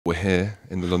we're here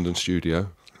in the London studio,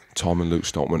 Tom and Luke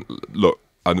Stoltman. Look,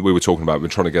 and we were talking about, we're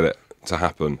trying to get it to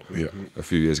happen a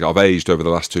few years ago. I've aged over the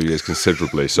last 2 years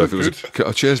considerably, so if it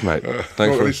was cheers, mate.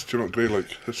 Thanks for least you're not grey like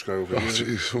this guy over here.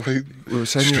 Jeez, we were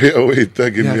saying straight away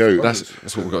digging me out.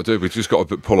 That's what we've got to do. We've just got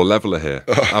to pull a leveller here,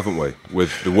 haven't we?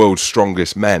 With the world's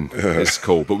strongest men. It's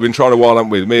cool. But we've been trying a while,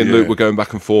 haven't we? Me and Luke were going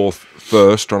back and forth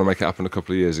first, trying to make it happen a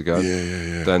couple of years ago.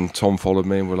 Yeah. Then Tom followed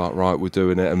me, and we're like, right, we're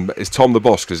doing it. And it's Tom the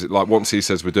boss, because like once he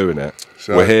says we're doing it,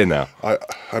 so we're here now.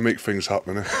 I make things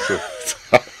happen. So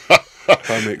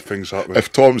I make things happen.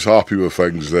 If Tom's happy with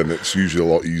things, then it's usually a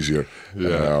lot easier.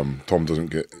 Tom doesn't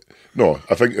get... No,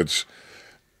 I think it's...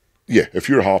 Yeah, if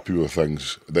you're happy with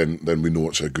things, then we know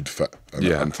it's a good fit.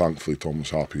 And thankfully Tom's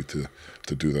happy to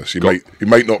do this. He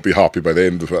might not be happy by the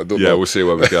end of it. I don't know. We'll see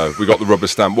where we go. We got the rubber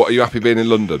stamp. What, are you happy being in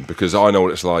London? Because I know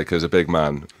what it's like as a big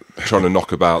man trying to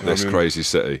knock about this crazy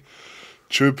city.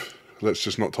 Tube, let's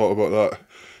just not talk about that.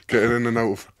 Getting in and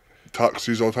out of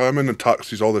taxis all the time. I'm in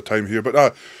taxis all the time here.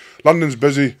 But London's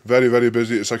busy, very, very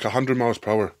busy. It's like 100 miles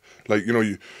per hour. Like,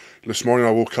 this morning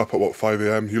I woke up at 5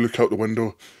 a.m. You look out the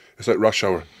window, it's like rush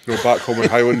hour. Back home in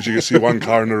Highlands, you can see one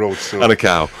car on the road. So. And a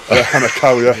cow. And a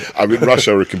cow, yeah. I mean, rush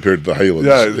hour compared to the Highlands.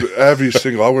 Yeah, every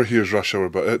single hour here is rush hour.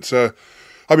 But it's,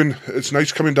 it's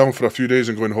nice coming down for a few days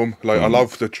and going home. Like, I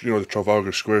love the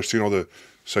Trafalgar Square, seeing all the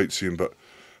sightseeing, but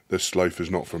this life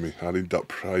is not for me. I need that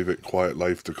private, quiet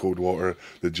life, the cold water,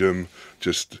 the gym,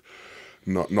 just...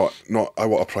 Not. I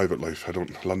want a private life.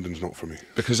 London's not for me.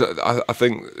 Because I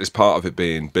think it's part of it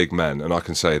being big men, and I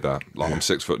can say that. Like I'm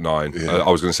 6'9". Yeah. I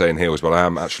was going to say in heels, but I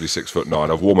am actually 6'9".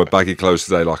 I've worn my baggy clothes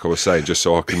today, like I was saying, just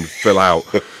so I can fill out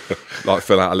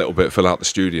a little bit, fill out the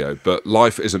studio. But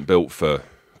life isn't built for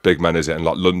big men, is it? And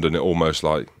like London, it almost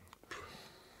like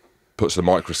puts a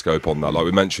microscope on that. Like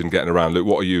we mentioned, getting around. Look,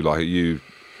 what are you like? Are you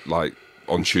like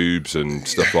on tubes and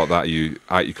stuff like that? Are you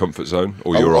out your comfort zone,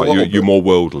 or you're right? You're more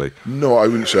worldly? No, I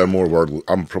wouldn't say I'm more worldly.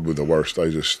 I'm probably the worst. I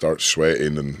just start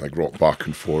sweating and like rock back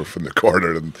and forth in the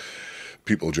corner, and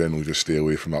people generally just stay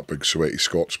away from that big sweaty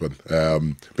Scotsman.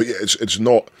 But yeah, it's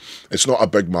not a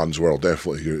big man's world.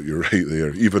 Definitely, you're right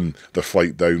there. Even the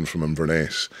flight down from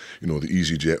Inverness, the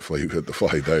EasyJet flight, we had to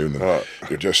fly down, and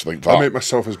you're just like that. I make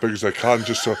myself as big as I can,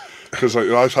 just so because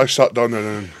I sat down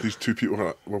there and these two people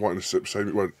were wanting to sit beside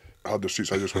me. Had their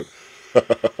seats, I just went.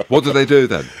 What do they do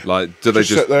then? Like, do they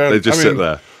just sit there? They just sit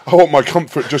there. I want my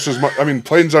comfort just as much. I mean,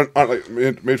 planes aren't like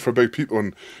made for big people,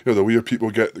 and the weird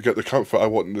people get the comfort. I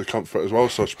want the comfort as well,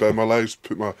 so I spread my legs,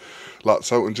 put my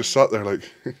lats out, and just sat there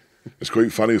like. It's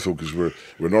quite funny though, because we're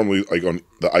normally like on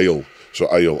the aisle, so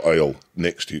aisle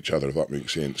next to each other, if that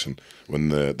makes sense. And when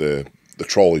the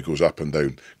trolley goes up and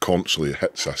down, constantly it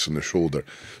hits us in the shoulder.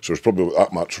 So there's probably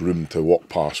that much room to walk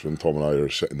past when Tom and I are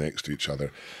sitting next to each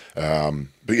other.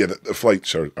 But yeah, the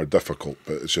flights are difficult,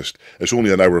 but it's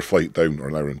only an hour flight down, or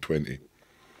an hour and 20.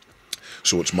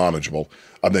 So it's manageable.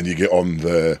 And then you get on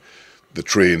the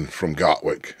train from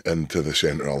Gatwick into the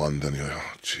centre of London, you're like,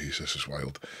 oh jeez, this is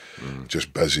wild.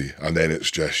 Just busy. And then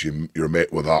it's just, you're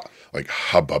met with that like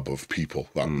hubbub of people,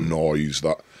 that noise,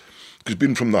 that... Because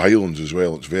being from the Highlands as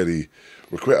well,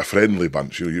 we're quite a friendly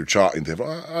bunch. You're chatting to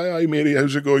everyone, hi Mary,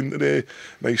 how's it going today?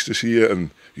 Nice to see you. And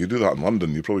you do that in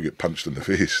London, you probably get punched in the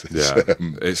face.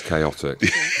 It's chaotic,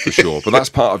 for sure. But that's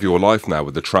part of your life now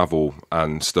with the travel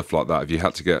and stuff like that. Have you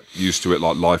had to get used to it,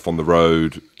 like life on the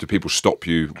road? Do people stop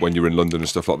you when you're in London and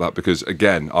stuff like that? Because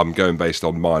again, I'm going based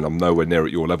on mine. I'm nowhere near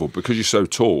at your level. Because you're so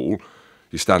tall,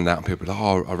 you stand out and people are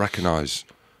like, oh, I recognise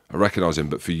him.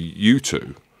 But for you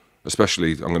two...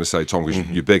 Especially, I'm going to say, Tom, because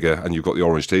you're bigger and you've got the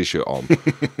orange T-shirt on.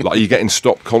 Like, are you getting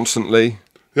stopped constantly?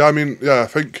 Yeah, I mean, I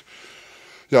think,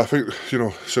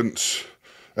 since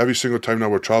every single time now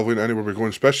we're travelling anywhere we're going,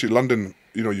 especially London,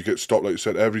 you get stopped, like you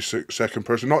said, every second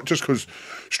person. Not just because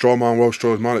strongman, world's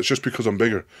strongest man, it's just because I'm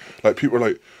bigger. Like, people are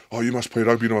like, oh, you must play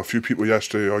rugby. A few people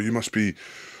yesterday, or you must be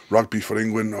rugby for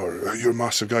England, or you're a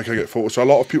massive guy, can I get photos? So a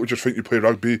lot of people just think you play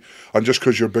rugby, and just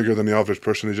because you're bigger than the average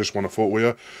person, they just want a photo with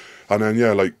you. And then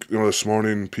this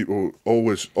morning, people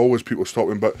always people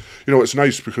stopping. But it's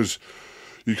nice because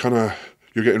you're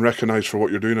getting recognised for what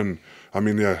you're doing. And I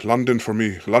mean, London for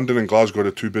me, London and Glasgow are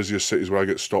the two busiest cities where I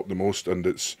get stopped the most. And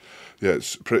it's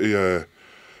pretty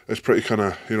kind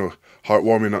of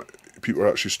heartwarming that people are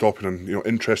actually stopping and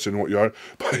interested in what you are.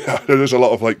 But there is a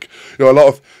lot of a lot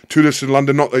of tourists in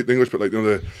London, not like the English, but like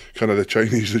the kind of the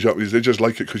Chinese, the Japanese. They just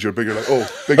like it because you're bigger. Like, oh,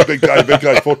 big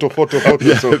guy, photo.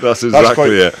 Yeah, so that's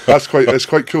exactly it. It's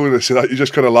quite cool when they say that. You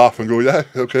just kind of laugh and go, yeah,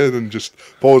 okay, and then just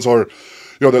pause, or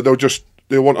they'll just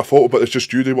they want a photo, but it's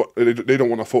just you. They don't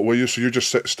want a photo with you, so you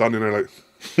just standing there like,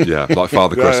 yeah, like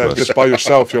Father yeah, Christmas, just by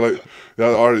yourself. You're like,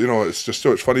 yeah, or it's just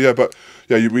so it's funny, yeah. But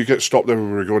yeah, we get stopped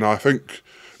everywhere we go now. I think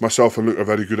myself and Luke are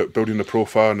very good at building the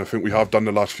profile, and I think we have done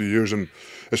the last few years, and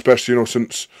especially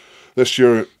since this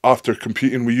year after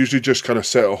competing, we usually just kind of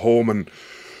sit at home and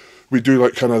we do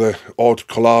like kind of the odd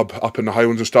collab up in the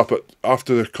Highlands and stuff. But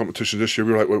after the competition this year,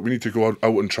 we were like, well, we need to go out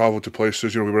and travel to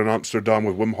places. We were in Amsterdam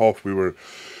with Wim Hof. We were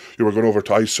going over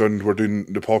to Iceland. We're doing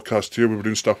the podcast here. We were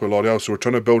doing stuff with L'Oreal. So we're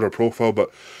trying to build our profile.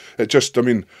 But it just,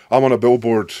 I'm on a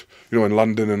billboard, in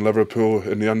London and Liverpool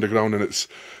in the underground, and it's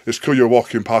cool. You're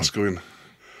walking past going,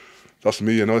 that's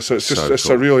me, It's just so it's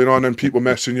cool. surreal, and then people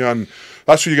messing you, and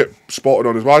that's what you get spotted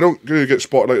on as well. I don't really get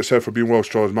spotted, like I said, for being World's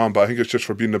Strongest Man, but I think it's just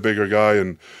for being the bigger guy,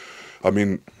 and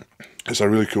it's a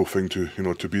really cool thing to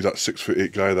be that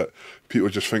 6'8" guy that people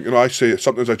just think. I say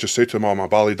sometimes I just say to them, I'm a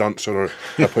ballet dancer or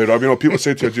I play rugby. People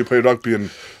say to you, do you play rugby?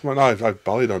 And I'm like, no, I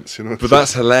ballet dance. But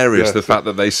that's hilarious. Yeah. The fact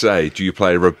that they say, do you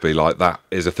play rugby? Like that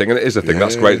is a thing, and it is a thing.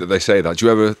 That's great that they say that. Do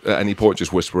you ever at any point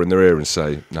just whisper in their ear and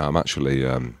say, no, I'm actually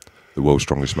the world's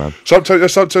strongest man? Sometimes,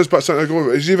 but something I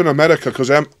go. It's even America, because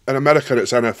in America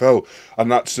it's NFL,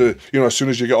 and that's as soon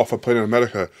as you get off a plane in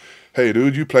America, hey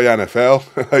dude, you play NFL,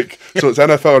 so it's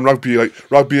NFL and rugby, like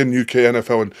rugby in UK,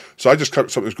 NFL, and so I just can't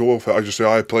sometimes go with it. I just say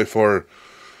I play for.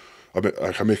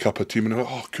 I make up a team and they're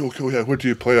like, oh cool, yeah. Where do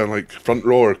you play? I'm like front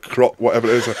row or crop, whatever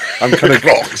it is. I'm kind of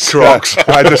Crocs. Yeah,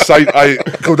 I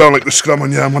go down like the scrum,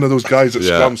 and I'm one of those guys that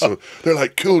scrum. So they're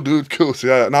like, cool, dude, cool.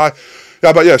 So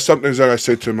but sometimes I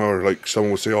say to them, or like someone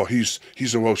will say, oh, he's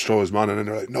the world's strongest man, and then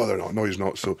they're like, no, they're not. No, he's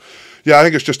not. So yeah, I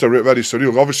think it's just very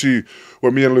surreal. Obviously,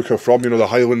 where me and Luke are from, the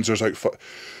Highlands, there's like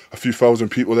a few thousand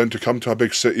people. Then to come to a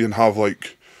big city and have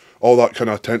like all that kind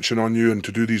of attention on you, and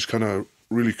to do these kind of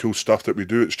really cool stuff that we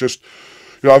do, it's just,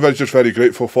 I'm just very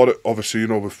grateful for it. Obviously,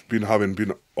 we've been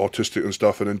autistic and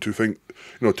stuff, and then to think,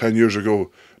 10 years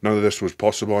ago, none of this was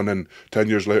possible, and then 10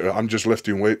 years later, I'm just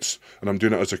lifting weights, and I'm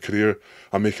doing it as a career.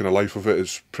 I'm making a life of it.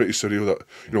 It's pretty surreal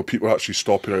that, people are actually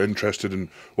stopping, are interested in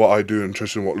what I do,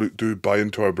 interested in what Luke do, buy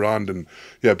into our brand, and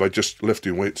yeah, by just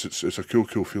lifting weights, it's a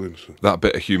cool feeling. So. That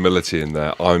bit of humility in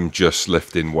there, I'm just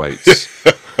lifting weights.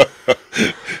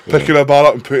 Picking a bar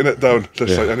up and putting it down,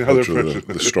 just like any other person.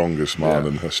 The strongest man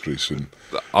in history soon.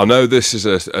 I know this is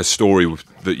a story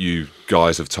that you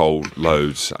guys have told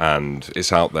loads, and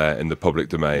it's out there in the public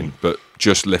domain, but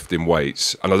just lifting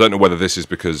weights, and I don't know whether this is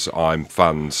because I'm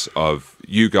fans of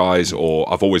you guys,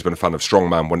 or I've always been a fan of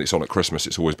Strongman. When it's on at Christmas,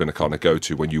 it's always been a kind of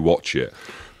go-to when you watch it,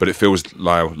 but it feels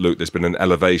like, Luke, there's been an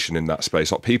elevation in that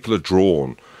space. Like, people are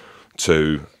drawn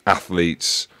to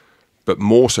athletes, but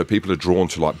more so people are drawn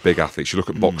to like big athletes. You look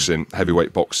at boxing,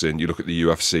 heavyweight boxing, you look at the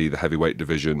UFC, the heavyweight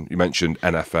division, you mentioned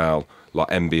NFL, like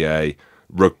NBA,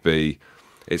 rugby.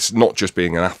 It's not just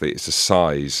being an athlete, it's the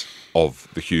size of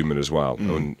the human as well.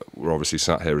 And we're obviously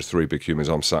sat here as three big humans.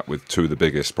 I'm sat with two of the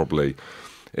biggest probably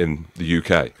in the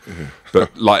UK.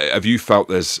 But like, have you felt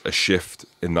there's a shift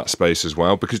in that space as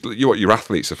well? Because you're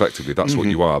athletes effectively, that's what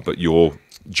you are, but you're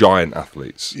giant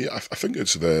athletes. Yeah, I think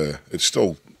it's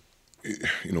still,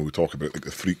 we talk about like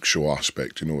the freak show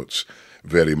aspect, it's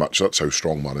very much, that's how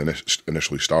Strongman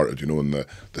initially started, in the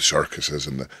circuses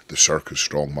and the circus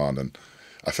Strongman. And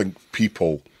I think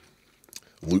people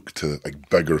look to like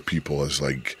bigger people as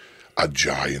like a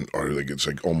giant, or like it's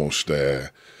like almost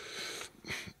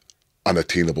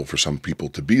unattainable for some people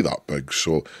to be that big.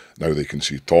 So now they can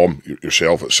see Tom,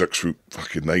 yourself at 6'9".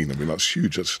 I mean, that's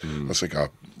huge. That's like a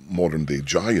modern day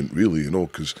giant, really,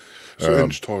 because it's an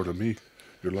inch taller than me.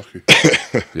 You're lucky.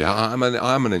 Yeah, I'm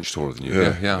an inch taller than you.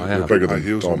 Yeah, I am. You're bigger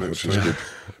than Tom, which is good.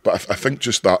 But I think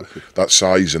just that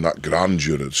size and that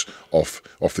grandeur of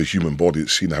the human body,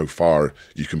 it's seeing how far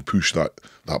you can push that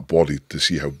body to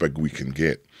see how big we can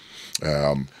get.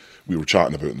 We were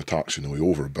chatting about in the taxi on the way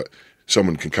over, but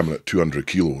someone can come in at 200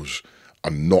 kilos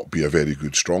and not be a very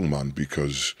good strongman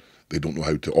because they don't know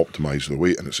how to optimise their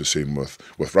weight. And it's the same with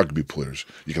rugby players.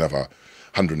 You can have a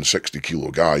 160 kilo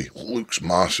guy, looks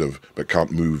massive, but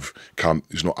can't move,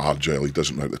 he's not agile, he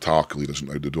doesn't know how to tackle, he doesn't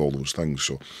know how to do all those things.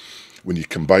 So when you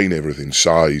combine everything,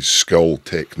 size, skill,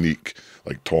 technique,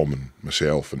 like Tom and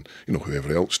myself and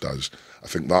whoever else does, I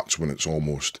think that's when it's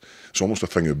almost a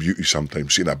thing of beauty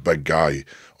sometimes, seeing a big guy,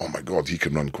 oh my God, he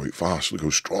can run quite fast, look how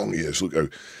strong he is, look how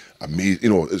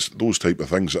amazing, it's those type of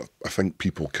things that I think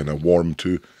people kind of warm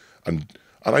to. And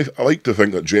I like to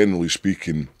think that generally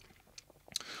speaking,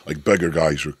 like bigger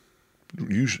guys are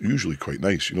usually quite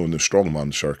nice. In the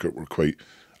strongman circuit, we're quite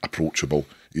approachable,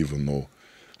 even though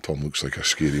Tom looks like a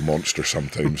scary monster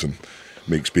sometimes. And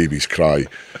makes babies cry.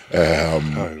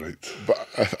 Right. But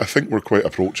I think we're quite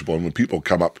approachable, and when people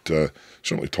come up to,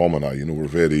 certainly Tom and I, you know, we're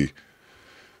very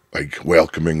like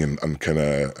welcoming and kind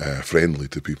of friendly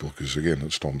to people, because again,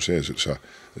 as Tom says, it's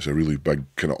a really big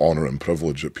kind of honour and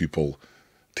privilege that people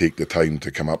take the time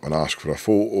to come up and ask for a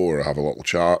photo or have a little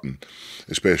chat, and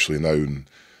especially now, you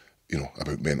know,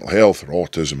 about mental health or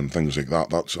autism and things like that.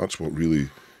 That's what really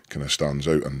kind of stands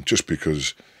out. And just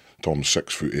because Tom's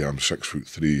 6'8", I'm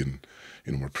 6'3", and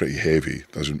you know we're pretty heavy,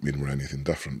 doesn't mean we're anything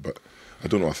different. But I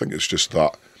don't know. I think it's just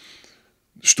that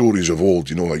stories of old,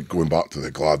 you know, like going back to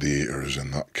the gladiators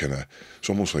and that kind of. It's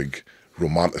almost like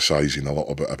romanticising a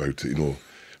little bit about it. You know,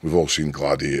 we've all seen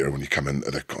Gladiator when you come into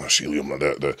the Colosseum,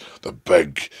 the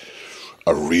big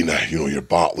arena. You know, you're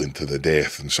battling to the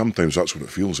death, and sometimes that's what it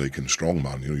feels like in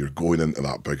strongman. You know, you're going into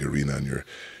that big arena and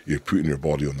you're putting your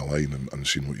body on the line and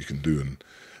seeing what you can do. And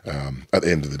at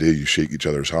the end of the day, you shake each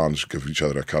other's hands, give each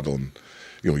other a cuddle, and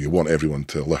you know you want everyone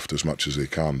to lift as much as they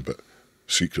can, but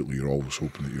secretly you're always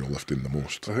hoping that you're lifting the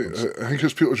most. I think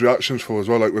it's people's reactions for as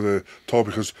well, like with the tall,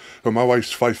 because well, my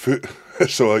wife's 5 foot,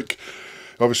 so like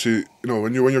obviously, you know,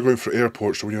 when you're going for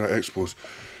airports or when you're at expos,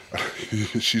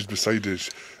 she's beside us.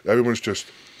 Everyone's just.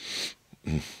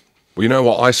 Well, you know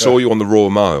what? I saw you on the Royal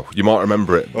Mile. You might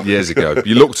remember it years ago.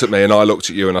 You looked at me and I looked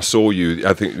at you and I saw you.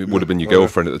 I think it would have been your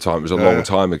girlfriend at the time. It was a long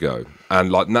time ago.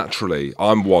 And like naturally,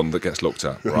 I'm one that gets looked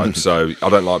at, right? So I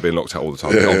don't like being looked at all the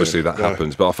time. Obviously that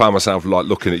happens. But I found myself like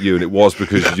looking at you, and it was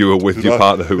because you were with your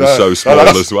partner who was so small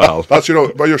as well. That's, you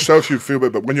know, by yourself you feel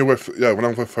it, but when you're with, when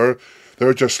I'm with her,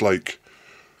 they're just like,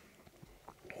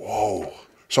 whoa.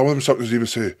 Some of them sometimes even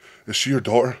say, "Is she your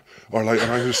daughter?" Or like,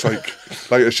 and I'm just like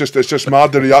it's just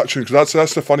mad the reaction, because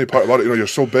that's the funny part about it. You know, you're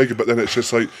so big, but then it's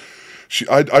just like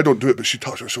I don't do it, but she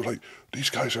talks to her so like these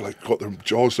guys are like got their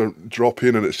jaws they're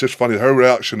dropping, and it's just funny. Her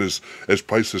reaction is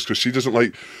priceless, because she doesn't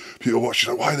like people watch. She's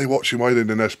like, why are they watching? Why are they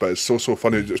doing this? But it's so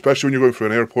funny, especially when you're going through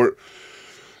an airport.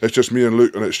 It's just me and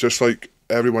Luke, and it's just like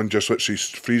everyone just literally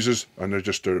freezes, and they're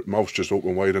just their mouths just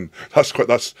open wide, and that's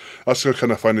the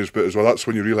kind of funniest bit as well. That's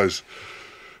when you realise.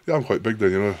 Yeah, I'm quite big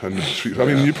then, you know. And I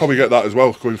mean, you probably get that as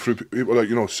well, going through people like,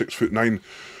 you know, 6'9".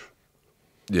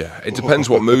 Yeah, it depends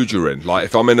what mood you're in. Like,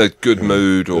 if I'm in a good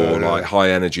mood or like high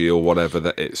energy or whatever,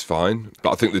 that it's fine.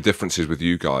 But I think the difference is with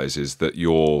you guys is that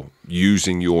you're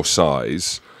using your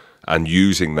size and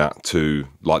using that to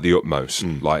like the utmost,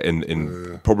 like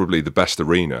in probably the best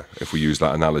arena, if we use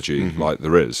that analogy, like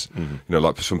there is. You know,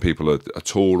 like some people are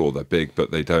tall or they're big, but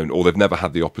they don't, or they've never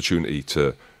had the opportunity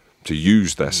to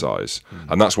use their size.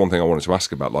 And that's one thing I wanted to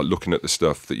ask about, like looking at the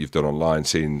stuff that you've done online,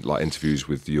 seeing like interviews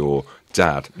with your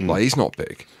dad. Like, he's not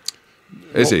big,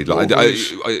 is he? Like,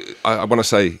 I want to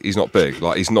say he's not big.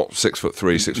 Like, he's not 6'3",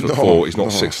 6'4". He's not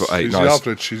 6'8". He's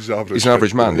average. He's average. He's an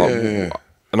average man. Like,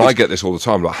 and I get this all the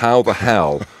time. Like, how the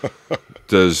hell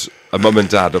does a mum and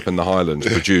dad up in the Highlands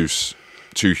produce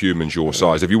two humans your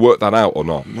size? Have you worked that out or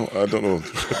not? No, I don't know.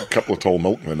 A couple of tall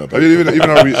milkmen about. I mean,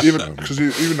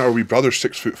 even our wee brother's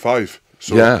 6'5".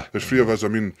 So there's three of us. I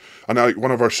mean, and like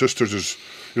one of our sisters is,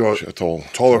 you know,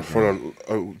 taller for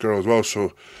a girl as well.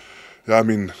 So yeah, I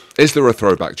mean, is there a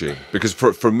throwback gene? Because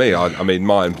for me, I mean,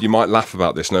 mine. You might laugh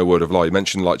about this. No word of lie. You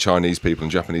mentioned like Chinese people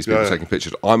and Japanese people taking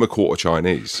pictures. I'm a quarter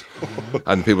Chinese,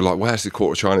 and people are like, "Where's the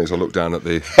quarter Chinese?" I look down at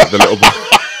the little boy.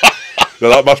 Now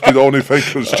that must be the only thing,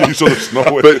 because she's on the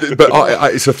snow.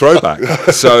 But it's a throwback.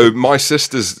 So my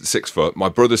sister's 6 foot, my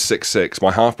brother's 6'6",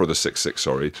 my half brother's 6'6",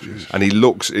 sorry, and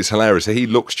it's hilarious. He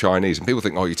looks Chinese, and people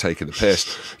think, "Oh, you're taking the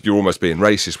piss. You're almost being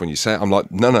racist when you say it." I'm like,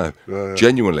 no,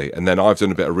 genuinely. And then I've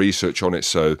done a bit of research on it.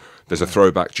 So there's a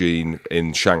throwback gene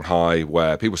in Shanghai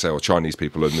where people say, "Oh, Chinese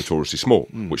people are notoriously small,"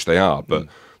 which they are, but.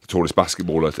 The tallest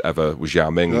basketballer ever was Yao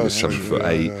Ming, who was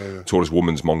 7'8". Tallest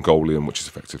woman's Mongolian, which is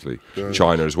effectively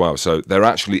China as well. So there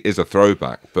actually is a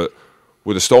throwback. But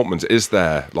with the Stoltmans, is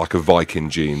there like a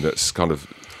Viking gene that's kind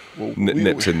of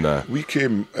nipped in there? We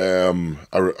came,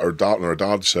 our dad on our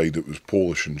dad's side, it was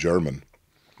Polish and German.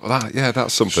 Well,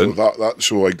 that's something.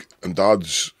 So like, and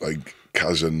dad's like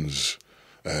cousins,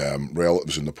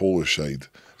 relatives in the Polish side.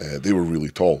 They were really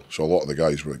tall, so a lot of the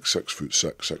guys were like 6'6",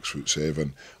 6'7",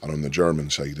 and on the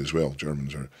German side as well.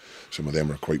 Some of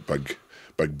them are quite big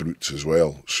brutes as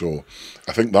well. So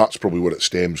I think that's probably where it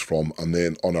stems from. And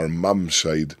then on our mum's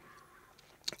side,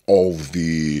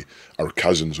 our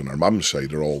cousins on our mum's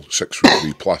side are all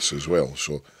 6'3" plus as well.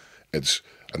 So it's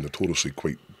a notoriously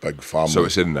quite big family. So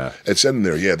it's in there. It's in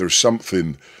there. Yeah, there's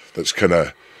something that's kind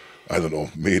of, I don't know,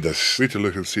 made us. We need to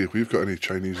look and see if we've got any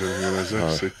Chinese in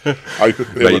here.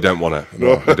 But you don't want it.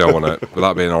 No, you don't want it.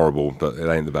 Without being horrible, but it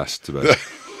ain't the best to be.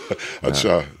 It's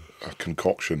a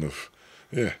concoction of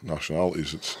Yeah,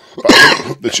 nationalities. But I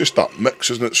think it's just that mix,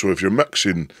 isn't it? So if you're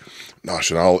mixing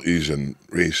nationalities and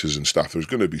races and stuff, there's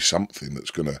going to be something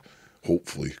that's going to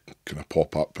hopefully kind of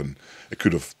pop up, and it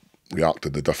could have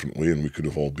reacted a different way, and we could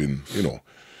have all been,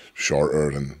 shorter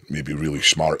and maybe really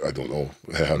smart. I don't know.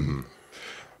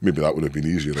 Maybe that would have been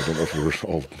easier. I don't know if we were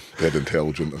all dead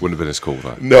intelligent. Wouldn't have been as cool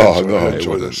though. No, it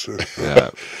wouldn't. Yeah.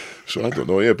 So I don't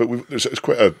know. Yeah, but it's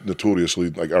quite a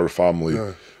notoriously, like, our family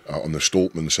on the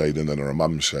Stoltman side and then our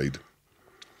mum's side.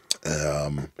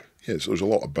 So there's a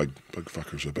lot of big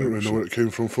fuckers about. I don't really know where it came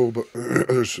from, Phil, but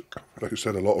there's, like I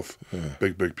said, a lot of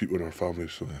big people in our family.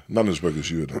 So none as big as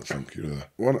you, I don't think.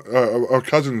 Our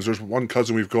cousins. There's one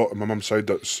cousin we've got on my mum's side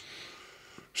that's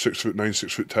 6'9",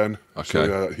 6'10". Okay.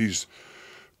 So he's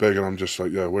big, and I'm just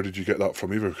like, where did you get that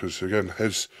from? Either because again,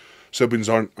 his siblings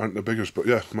aren't the biggest, but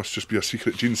must just be a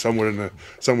secret gene somewhere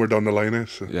down the line.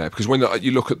 So. Yeah, because when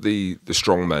you look at the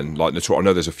strong men, like I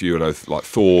know there's a few. I know like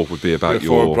Thor would be about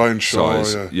Thor, your Brian Shaw,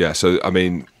 size. Yeah, so I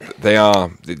mean, they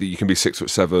are. You can be 6'7",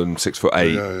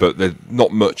 6'8", but they're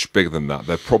not much bigger than that.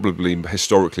 They're probably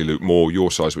historically, Luke, more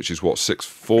your size, which is what,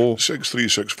 6'4",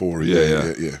 6'3", 6'4".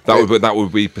 Yeah. That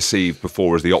would be perceived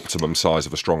before as the optimum size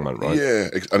of a strongman, right? Yeah,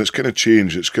 and it's kind of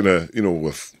changed. It's kind of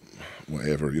with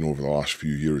whatever, over the last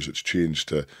few years, it's changed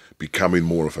to becoming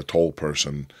more of a tall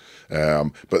person.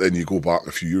 But then you go back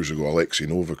a few years ago, Alexei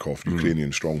Novikov,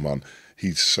 Ukrainian strongman,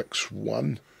 he's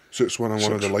 6'1". 6'1" and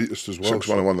one of the lightest as well.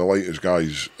 6'1" and one of the lightest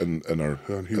guys in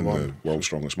the World's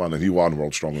Strongest Man, and he won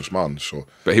World's Strongest Man. So,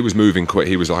 but he was moving quick.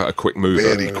 He was like a quick mover,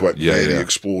 very quick, very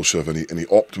explosive, and he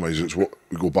optimised. It's what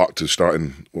we go back to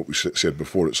starting what we said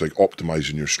before. It's like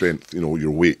optimising your strength,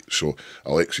 your weight. So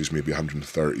Alexei's maybe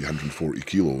 130, 140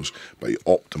 kilos, but he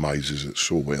optimises it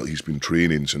so well. He's been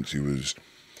training since he was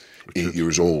 8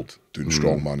 years old doing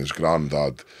strongman. His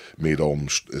granddad made all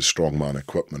his strongman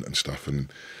equipment and stuff, and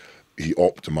he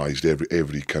optimised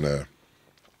every kind of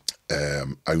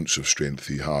ounce of strength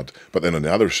he had. But then on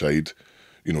the other side,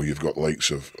 you've got the likes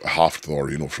of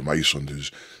Hafthor, from Iceland,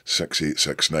 who's 6'8",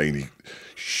 6'9",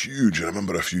 huge. And I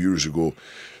remember a few years ago,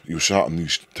 he was sat in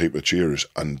these type of chairs,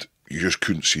 and you just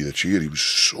couldn't see the chair. He was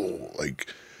so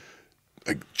like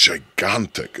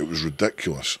gigantic. It was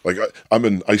ridiculous. Like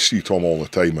I see Tom all the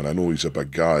time, and I know he's a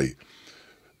big guy,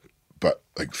 but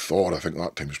like Thor, I think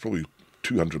that time was probably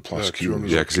 200 plus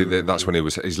kilos. Yeah, because that's when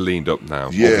he's leaned up now,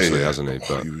 obviously, hasn't he?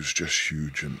 But he was just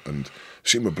huge. And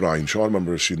same with Brian Shaw. I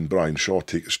remember seeing Brian Shaw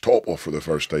take his top off for the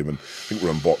first time, and I think we're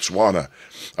in Botswana.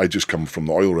 I just come from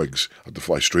the oil rigs. I had to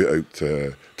fly straight out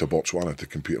to Botswana to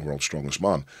compete in World's Strongest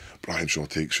Man. Brian Shaw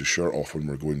takes his shirt off when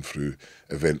we're going through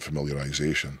event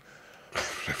familiarisation.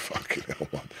 Fucking hell,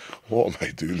 man. What am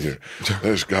I doing here?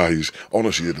 This guy's,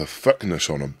 honestly, had a thickness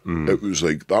on him. It was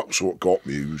like, that's what got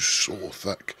me. He was so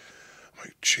thick.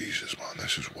 Like, Jesus, man,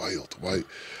 this is wild. Why?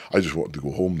 I just wanted to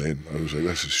go home then. I was like,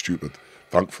 this is stupid.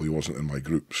 Thankfully, he wasn't in my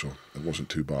group, so it wasn't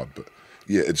too bad. But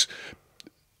yeah,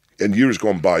 in years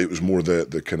gone by, it was more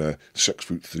the kind of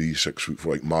 6'3", 6'4",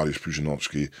 like Mariusz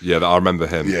Pudzianowski. Yeah, I remember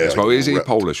him. Yeah, as well. Is he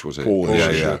Polish? Was he?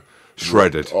 Polish, yeah.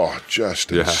 Shredded. Oh,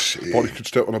 just insane. He could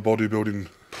step on a bodybuilding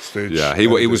stage. Yeah, he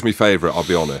was my favourite, I'll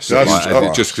be honest.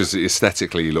 Just because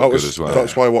aesthetically he looked good as well.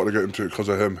 That's why I wanted to get into it, because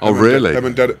of him. Oh, really? Him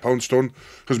and Derek Poundstone.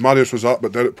 Because Mariusz was up,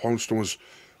 but Derek Poundstone was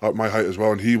at my height as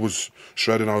well, and he was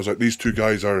shredding. I was like, these two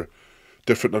guys are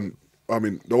different than, I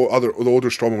mean, the older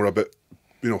strongmen were a bit,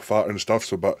 fatter and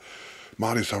stuff, but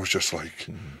Mariusz, I was just like,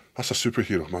 that's a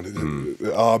superhero, man.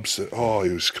 The abs, he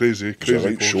was crazy. He was a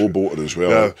right showboater as well.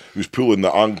 Yeah. He was pulling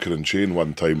the anchor and chain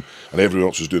one time, and everyone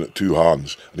else was doing it two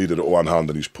hands, and he did it one hand,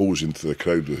 and he's posing to the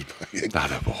crowd with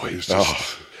that boy.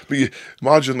 But you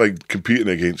imagine like competing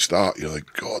against that. You're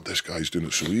like, God, this guy's doing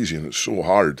it so easy, and it's so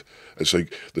hard. It's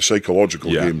like the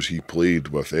psychological games he played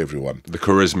with everyone, the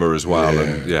charisma as well,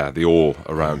 and the awe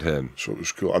around him. So it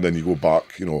was cool. And then you go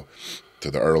back, to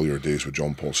the earlier days with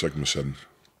John Paul Sigmason.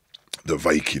 The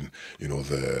Viking,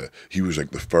 he was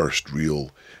like the first real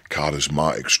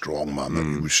charismatic strongman that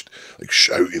he was like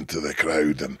shouting to the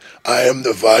crowd, and I am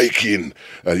the Viking,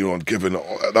 and and giving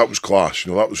that was class.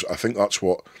 I think that's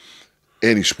what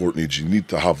any sport needs. You need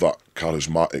to have that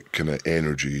charismatic kind of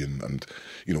energy and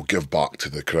give back to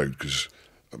the crowd, because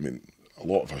I mean a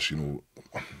lot of us,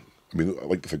 I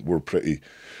like to think we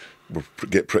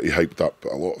get pretty hyped up,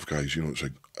 but a lot of guys, it's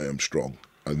like, I am strong.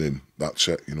 And then that's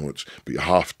it, but you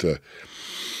have to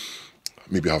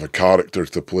maybe have a character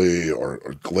to play or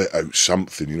let out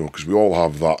something, because we all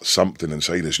have that something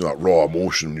inside us, that raw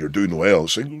emotion when you're doing well.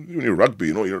 It's like when you're rugby,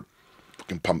 you're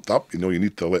fucking pumped up, you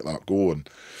need to let that go and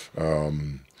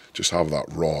just have that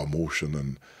raw emotion.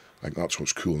 And I think that's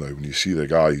what's cool now when you see the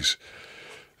guys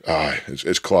Aye,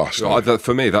 it's class.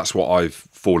 For me, that's what I've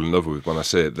fallen in love with when I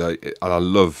see it. And I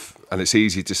love, and it's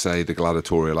easy to say the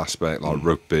gladiatorial aspect, like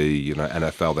rugby,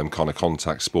 NFL, them kind of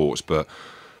contact sports, but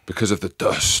because of the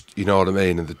dust, you know what I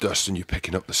mean, and the dust, and you're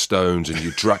picking up the stones, and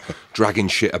you're dragging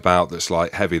shit about that's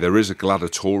like heavy. There is a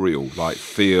gladiatorial like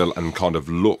feel and kind of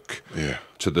look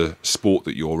to the sport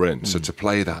that you're in. So to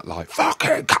play that like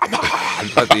fucking come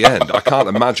on at the end, I can't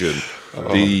imagine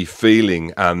the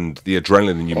feeling and the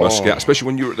adrenaline you must get, especially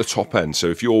when you're at the top end. So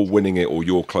if you're winning it or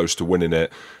you're close to winning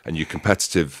it, and you're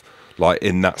competitive like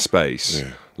in that space,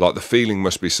 like the feeling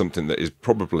must be something that is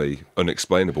probably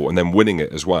unexplainable, and then winning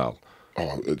it as well.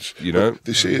 Oh, it's, you know,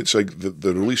 they say it's like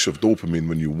the release of dopamine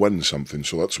when you win something.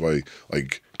 So that's why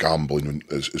like gambling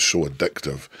is so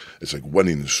addictive. It's like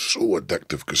winning is so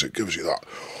addictive because it gives you that,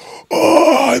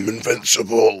 I'm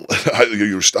invincible.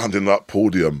 You're standing on that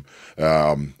podium,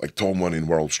 like Tom winning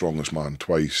World's Strongest Man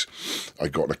twice. I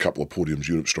got in a couple of podiums,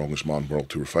 Europe's Strongest Man World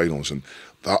Tour finals, and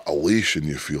that elation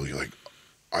you feel, you're like,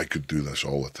 I could do this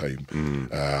all the time.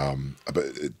 But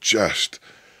it just,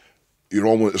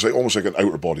 it's almost like an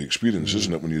outer body experience,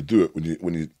 isn't it? When you do it, when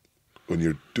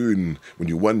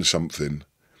you win something, and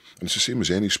it's the same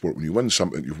as any sport. When you win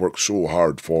something you've worked so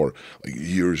hard for, like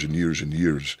years and years and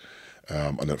years,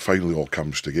 and it finally all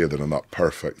comes together in that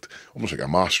perfect, almost like a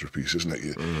masterpiece, isn't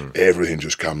it? Everything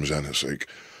just comes in. It's like,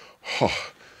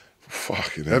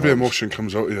 fucking. Every emotion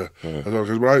comes out of you.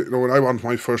 Because when I won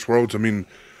my first Worlds, I mean,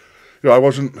 I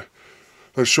wasn't.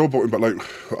 There's showboating, but like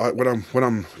when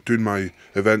I'm doing my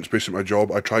events, basically my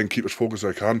job, I try and keep as focused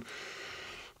as I can.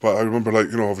 But I remember,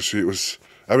 like, obviously it was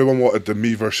everyone wanted the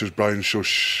me versus Brian Shaw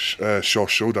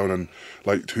showdown, and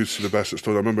like who's the best at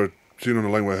stone. I remember being on the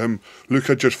line with him. Luke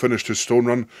had just finished his stone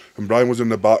run, and Brian was in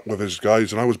the back with his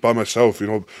guys, and I was by myself. I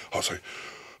was like,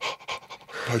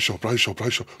 Brian Shaw,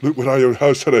 Luke, where are you?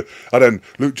 And then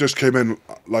Luke just came in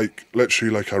like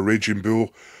literally like a raging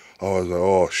bull. I was like,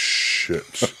 oh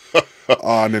shit.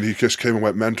 And then he just came and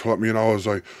went mental at me, and I was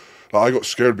like I got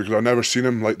scared because I'd never seen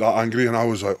him like that angry, and I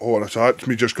was like, and that to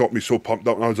me just got me so pumped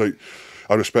up, and I was like,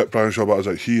 I respect Brian Shaw, but I was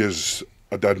like, he is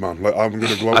a dead man. Like, I'm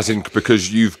going to go out. As in,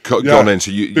 because you've gone in,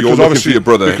 so you're looking for your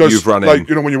brother, you've run like,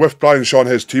 in. When you're with Brian Shaw and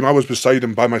his team, I was beside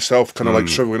him by myself, kind of like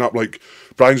shriveling up. Like,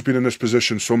 Brian's been in this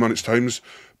position so many times,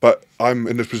 but I'm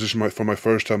in this position for my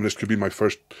first time, and this could be my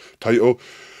first title.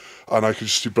 And I could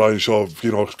just see Brian Shaw,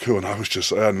 cool, and I was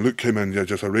just, and Luke came in,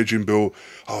 just a raging bull.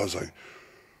 I was like,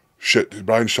 shit,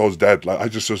 Brian Shaw's dead. Like, I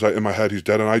just was like, in my head, he's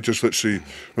dead. And I just literally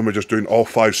remember just doing all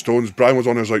 5 stones. Brian was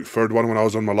on his like third one when I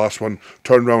was on my last one.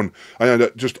 Turned round, and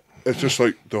it's just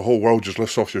like the whole world just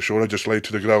lifts off your shoulder. I just lay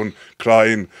to the ground,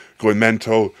 crying, going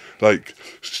mental, like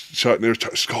shouting there,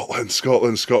 Scotland.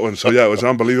 So yeah, it was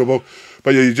unbelievable.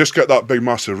 But yeah, you just get that big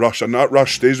massive rush, and that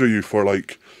rush stays with you for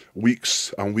like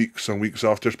weeks and weeks and weeks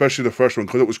after, especially the first one,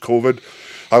 because it was COVID.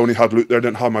 I only had Luke there,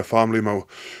 didn't have my family, my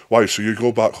wife, so you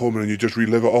go back home and you just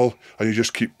relive it all, and you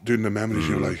just keep doing the memories.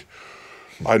 You're like,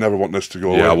 I never want this to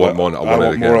go away. I want more. I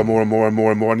want more and more and more and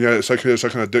more and more. And yeah, it's like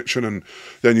an addiction, and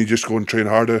then you just go and train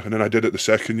harder. And then I did it the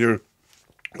second year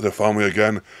with the family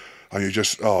again, and you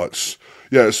just it's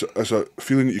a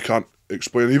feeling that you can't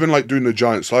explain. Even like doing the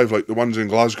Giants live, like the ones in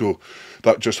Glasgow,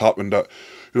 that just happened. That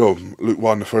Luke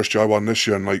won the first year, I won this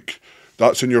year, and like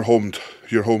that's in your home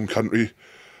country,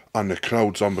 and the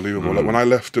crowd's unbelievable. Like when I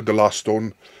lifted the last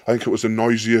stone, I think it was the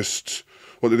noisiest.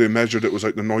 What did they measured? It was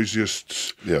like the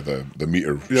noisiest. Yeah, the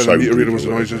meter. Yeah, the meter reader was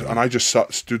the noisiest, and I just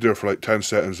stood there for like 10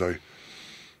 seconds. Like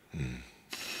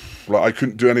I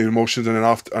couldn't do any emotions, and then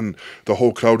after, and the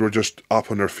whole crowd were just up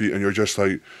on their feet, and you're just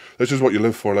like, this is what you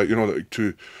live for. Like like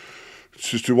to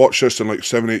watch this, and like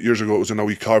 7-8 years ago it was in a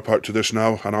wee car park to this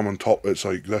now, and I'm on top. It's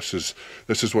like this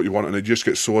is what you want, and it just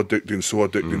gets so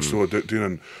addicting,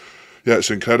 and yeah, it's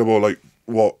incredible like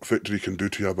what victory can do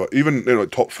to you. But even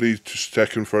like top 3 to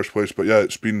second, first place, but yeah,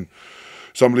 it's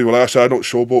unbelievable. Like I said, I don't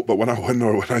showboat, but when I win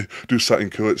or when I do something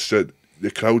cool, it's the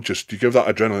crowd you give that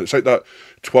adrenaline. It's like that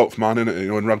 12th man in it,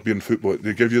 in rugby and football.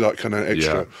 They give you that kind of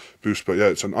extra boost. But yeah,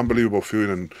 it's an unbelievable feeling,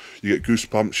 and you get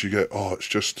goosebumps. You get it's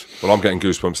just. Well, I'm getting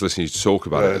goosebumps listening to you talk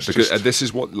about it, because this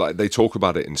is what like they talk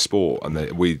about it in sport,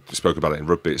 and we spoke about it in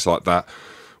rugby. It's like that.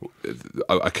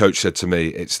 A coach said to me,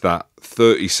 it's that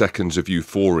 30 seconds of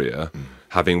euphoria,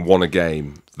 having won a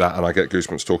game, that, and I get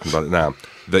goosebumps talking about it now,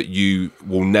 that you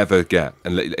will never get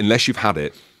unless you've had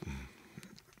it.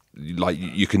 Like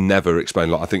you can never explain.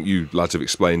 Like I think you lads have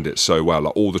explained it so well.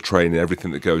 Like all the training,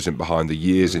 everything that goes in behind the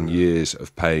years and years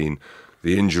of pain,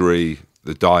 the injury,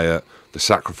 the diet, the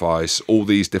sacrifice, all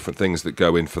these different things that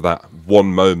go in for that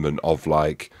one moment of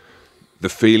like the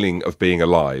feeling of being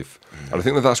alive. And I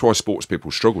think that's why sports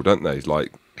people struggle, don't they?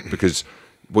 Like because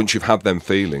once you've had them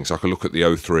feelings, I can look at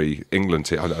the 03 England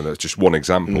team. I don't know, it's just one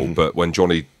example, but when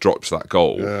Johnny drops that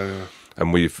goal,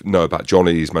 and we know about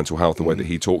Johnny's mental health, the way that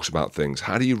he talks about things,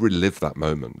 how do you relive that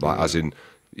moment? Like, as in,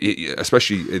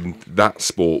 especially in that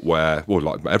sport where, well,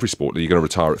 like every sport, you're going to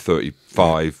retire at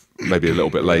 35, maybe a little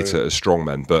bit later as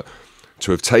strongmen, but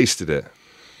to have tasted it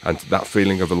and that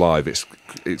feeling of alive,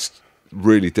 it's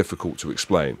really difficult to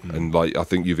explain. And like, I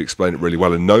think you've explained it really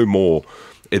well. And no more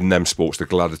in them sports, the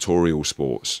gladiatorial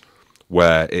sports,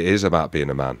 where it is about being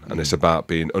a man and it's about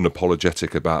being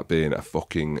unapologetic about being a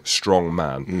fucking strong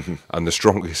man and the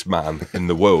strongest man in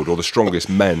the world, or the strongest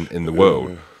men in the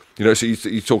world. You know, so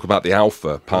you talk about the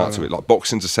alpha parts of it, like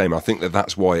boxing's the same. I think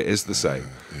that's why it is the same,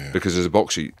 because as a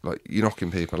boxer, you're knocking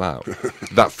people out.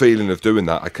 That feeling of doing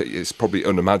that, it's probably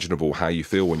unimaginable how you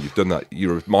feel when you've done that.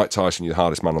 You're Mike Tyson, you're the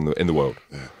hardest man in the world.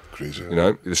 Yeah, crazy. You know,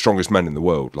 you're the strongest men in the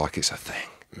world. Like, it's a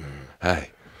thing. Hey.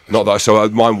 Not that, so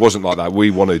mine wasn't like that.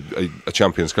 We won a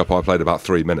Champions Cup. I played about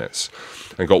 3 minutes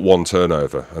and got one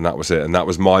turnover, and that was it. And that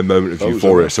was my moment of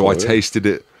euphoria. So I tasted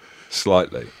it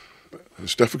slightly.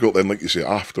 It's difficult then, like you say,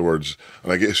 afterwards.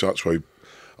 And I guess that's why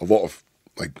a lot of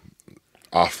like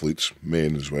athletes,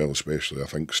 men as well, especially, I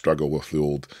think, struggle with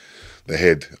the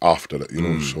head after it. You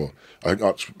know, so I think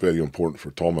that's very important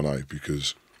for Tom and I,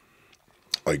 because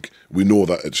like we know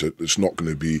that it's not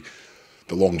going to be.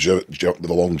 The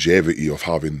longevity of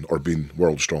having or being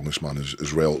world's strongest man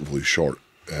is relatively short.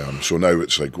 So now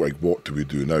it's like what do we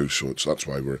do now? So that's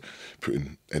why we're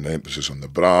putting an emphasis on the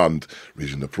brand,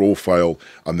 raising the profile,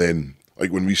 and then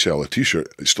like when we sell a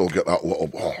T-shirt, it still get that little,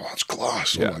 oh, that's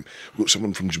class. Yeah. Like, we've got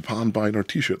someone from Japan buying our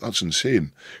T-shirt. That's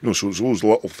insane. You know, so it's those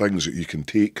little things that you can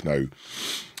take now.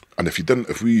 And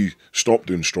if we stopped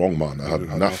doing strongman, I had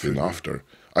nothing after,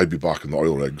 I'd be back in the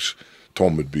oil rigs.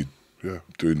 Tom would be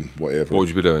doing whatever. What would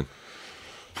you be doing?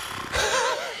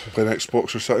 Playing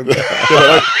Xbox or something.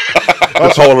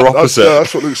 That's polar opposite.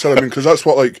 That's what Luke said. I mean, because that's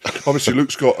what, like, obviously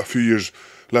Luke's got a few years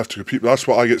left to compete, but that's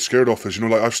what I get scared of is, you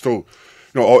know, like, I've still,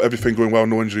 you know, everything going well,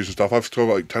 no injuries and stuff. I've still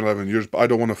got like 10, 11 years, but I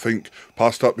don't want to think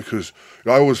past that, because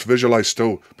you know, I always visualise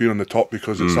still being on the top,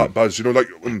 because it's that buzz. You know, like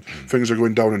when things are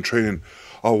going down in training,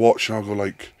 I'll watch and I'll go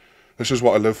like, this is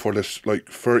what I live for, this like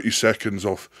 30 seconds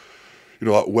of, you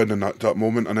know, that win in that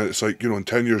moment. And then it's like, you know, in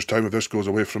 10 years' time, if this goes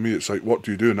away from me, it's like, what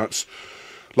do you do? And that's,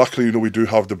 luckily, you know, we do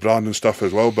have the brand and stuff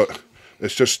as well, but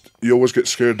it's just, you always get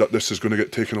scared that this is going to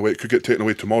get taken away. It could get taken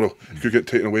away tomorrow. It could get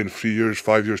taken away in 3 years,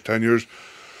 5 years, 10 years.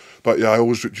 But yeah,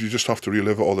 you just have to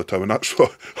relive it all the time. And that's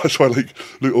why like,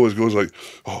 Luke always goes like,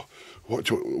 oh, what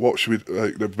should we,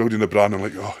 like, they're building the brand. I'm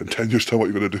like, oh, in 10 years' time, what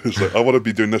are you going to do? It's like, I want to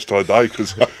be doing this till I die,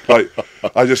 because like,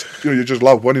 I just, you know, you just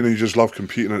love winning and you just love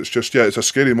competing. And it's just, yeah, it's a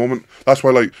scary moment. That's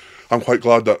why, like, I'm quite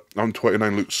glad that I'm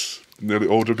 29, Luke's nearly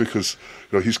older, because,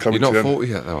 you know, he's coming to You're not him. 40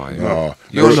 yet, though, are you? No.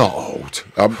 You're not old.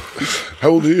 How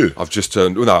old are you? I've just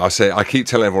turned, no, I keep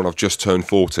telling everyone I've just turned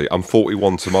 40. I'm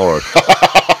 41 tomorrow.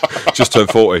 Just turned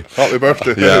 40. Happy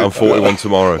birthday. Yeah, I'm 41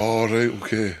 tomorrow. Oh, right,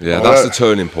 okay. Yeah, that's the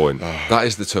turning point. That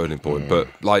is the turning point. But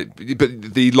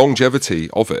the longevity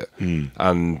of it,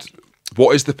 and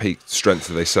what is the peak strength,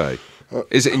 do they say?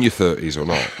 Is it in your 30s or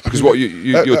not? Because what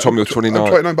you're Tom, you're 29. I'm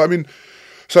 29, but I mean,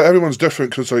 so everyone's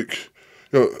different, because like,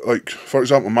 you know, like for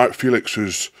example, Mark Felix,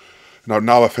 who's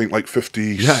now I think like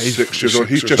 56 years old.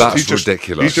 He's just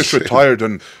ridiculous. He's just retired,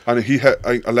 and he hit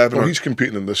I think 11. Well, he's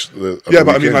competing in this. Yeah,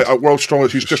 but I mean, like at World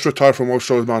Strongest, he's just retired from World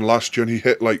Strongest Man last year, and he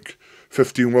hit like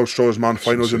 15 World Strongest Man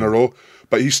finals in a row.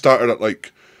 But he started at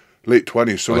like late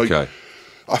 20s, so like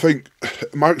I think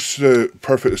Mark's the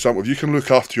perfect example. If you can look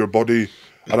after your body.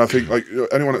 And I think, like, you know,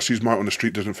 anyone that sees Mark on the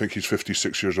street doesn't think he's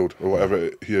 56 years old or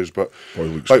whatever he is. But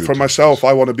like for myself,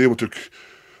 I want to be able to,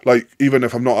 like, even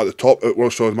if I'm not at the top at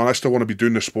World Strongest Man, I still want to be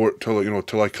doing the sport till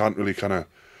I can't really kind of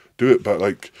do it. But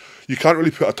like, you can't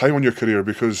really put a time on your career,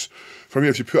 because for me,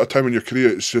 if you put a time on your career,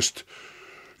 it's just,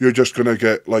 you're just gonna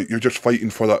get like, you're just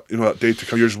fighting for that, you know, that day to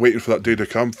come. You're just waiting for that day to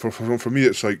come. For me,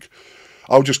 it's like,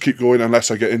 I'll just keep going unless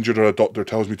I get injured or a doctor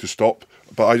tells me to stop.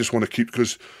 But I just want to keep,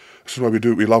 because this is why we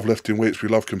do it. We love lifting weights, we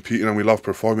love competing, and we love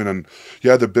performing. And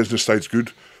yeah, the business side's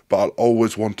good, but I'll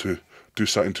always want to do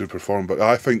something to perform. But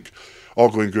I think all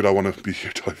going good, I want to be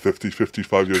here till I'm 50,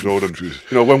 55 years old, and you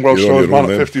know, win World Strongest Man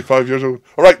at 55 years old.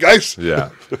 All right, guys. Yeah.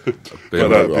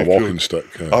 A walking stick.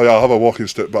 Oh yeah, I'll have a walking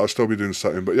stick, but I'll still be doing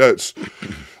something. But yeah, it's.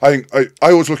 I think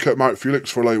I always look at Mark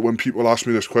Felix for, like, when people ask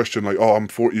me this question, like, oh, I'm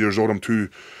 40 years old, I'm too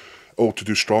old to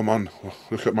do strongman. Well,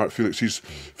 look at Mark Felix, he's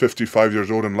 55 years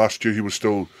old, and last year he was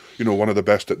still, you know, one of the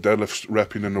best at deadlifts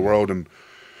repping in the world, and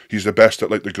he's the best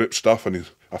at like the grip stuff, and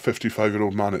he's a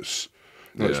 55-year-old man. It's,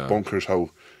 you know, it's bonkers how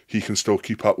he can still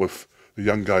keep up with the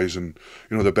young guys and,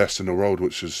 you know, the best in the world,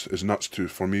 which is nuts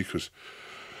for me, because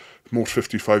most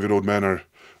 55-year-old men are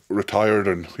retired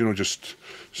and, you know, just,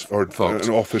 or Fucked.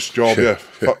 an office job,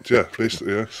 fucked,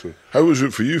 basically, So. How was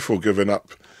it for you for giving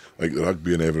up, like, the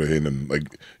rugby and everything, and, like,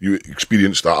 you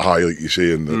experienced that high, like you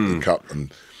say, in the cup,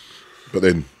 but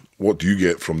then what do you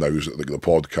get from now? Is it like the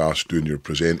podcast, doing your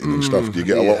presenting and stuff? Do you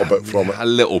get a little bit from it? A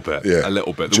little bit, Yeah. a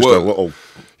little bit. Just a little.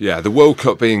 Yeah, the World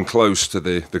Cup being close to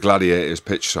the Gladiators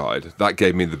pitch side, that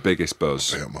gave me the biggest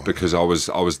buzz because I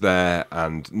was there,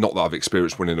 and not that I've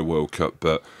experienced winning a World Cup,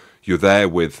 but you're there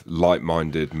with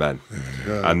like-minded men,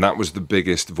 and that was the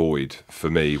biggest void for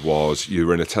me. Was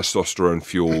you're in a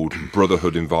testosterone-fueled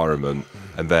brotherhood environment,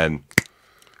 and then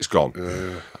it's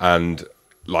gone, and.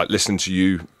 Like listening to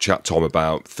you chat, Tom,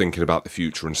 about thinking about the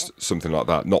future and something like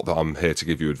that. Not that I'm here to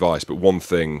give you advice, but one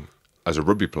thing as a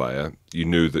rugby player, you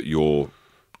knew that your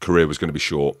career was going to be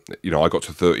short. You know, I got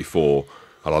to 34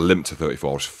 and I limped to 34.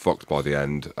 I was fucked by the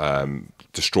end.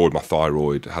 Destroyed my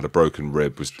thyroid, had a broken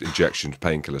rib, was injections,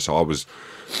 painkillers. So I was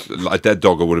a dead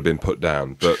dog. I would have been put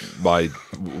down. But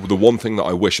the one thing that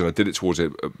I wish, and I did it towards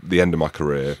the end of my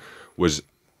career, was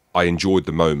I enjoyed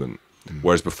the moment.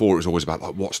 Whereas before it was always about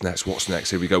like, what's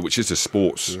next, here we go, which is a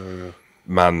sports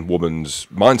man, woman's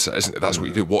mindset, isn't it? That's what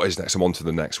you do. What is next? I'm on to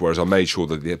the next. Whereas I made sure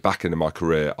that the back end of my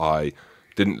career, I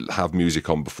didn't have music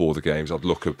on before the games. I'd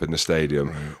look up in the stadium.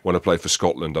 When I played for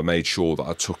Scotland, I made sure that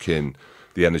I took in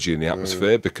the energy and the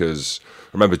atmosphere because I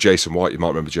remember Jason White, you might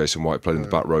remember Jason White played in the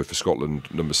back row for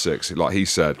Scotland, number 6. Like he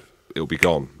said, it'll be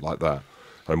gone like that.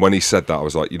 And when he said that, I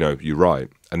was like, you know, you're right.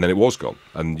 And then it was gone.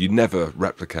 And you never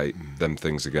replicate them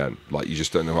things again. Like, you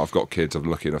just don't know. I've got kids. I'm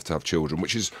lucky enough to have children,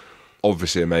 which is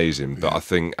obviously amazing. But I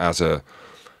think as a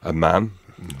man,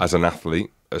 as an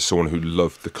athlete, as someone who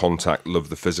loved the contact, loved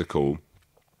the physical,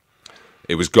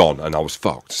 it was gone and I was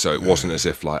fucked. So it wasn't as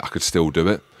if, like, I could still do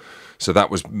it. So that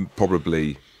was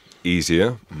probably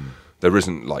easier. There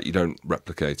isn't, like, you don't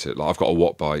replicate it. Like, I've got a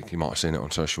watt bike. You might have seen it on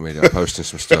social media. I'm posting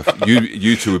some stuff.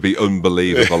 You two would be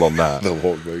unbelievable on that. The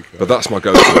watt bike. But that's my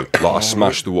go-to. Like, I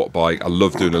smashed the watt bike. I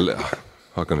love doing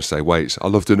I'm going to say weights. I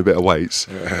love doing a bit of weights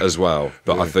as well.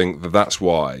 But I think that's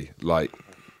why, like,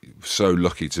 so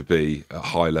lucky to be a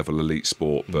high-level elite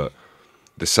sport. But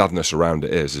the sadness around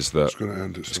it is that It's going to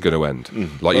end. it's going to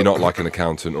end. Like, you're not like an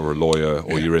accountant or a lawyer,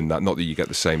 or you're in that. Not that you get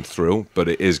the same thrill, but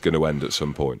it is going to end at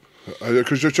some point.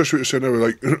 Because just what you're saying now,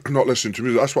 like not listening to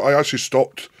music. That's what I actually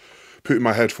stopped putting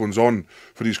my headphones on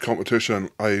for these competitions.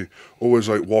 I always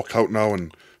like walk out now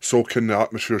and soak in the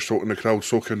atmosphere, soak in the crowd,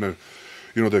 soak in the,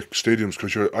 you know, the stadiums.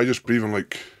 Because I just breathing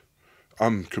like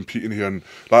I'm competing here, and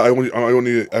like I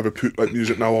only ever put like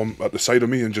music now on at the side of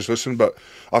me and just listen. But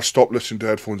I've stopped listening to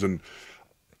headphones and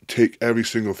take every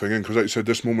single thing in. Because like you said,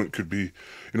 this moment could be,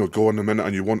 you know, go in a minute,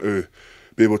 and you want to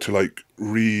be able to like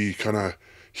kind of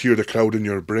hear the crowd in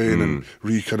your brain and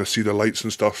kind of see the lights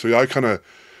and stuff. So yeah, I kind of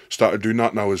started doing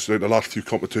that now. Is like the last few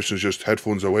competitions, just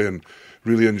headphones away and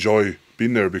really enjoy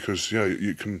being there because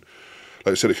you can,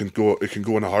 like I said, it can go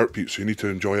in a heartbeat. So you need to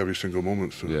enjoy every single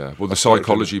moment. So yeah, well, the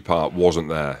psychology part wasn't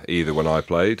there either when I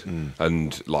played,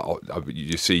 and like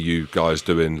you see you guys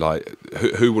doing like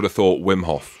who would have thought Wim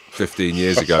Hof 15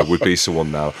 years ago would be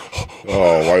someone now.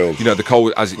 Oh, wild. You know, the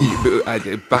cold,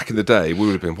 back in the day, we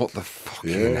would have been, what the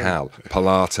fucking hell?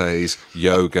 Pilates,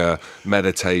 yoga,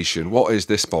 meditation, what is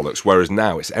this bollocks? Whereas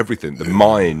now it's everything, the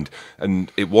mind,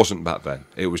 and it wasn't back then.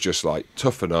 It was just like,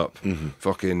 toughen up,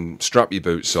 fucking strap your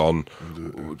boots on,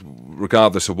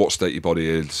 regardless of what state your body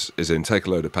is in, take a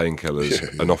load of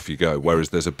painkillers and off you go. Whereas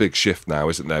there's a big shift now,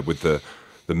 isn't there, with the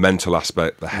mental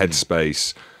aspect, the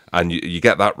headspace, and you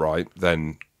get that right,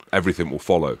 then everything will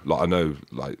follow. Like I know,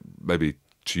 like maybe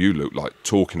to you, Luke, like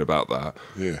talking about that.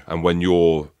 Yeah. And when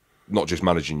you're not just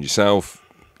managing yourself,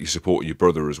 you're supporting your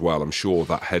brother as well. I'm sure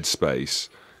that headspace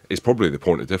is probably the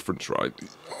point of difference, right?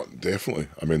 Oh, definitely.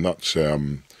 I mean, that's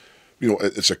you know,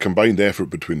 it's a combined effort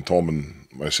between Tom and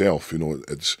myself. You know,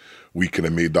 we kind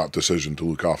of made that decision to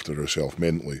look after ourselves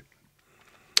mentally.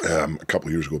 A couple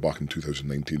of years ago, back in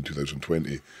 2019,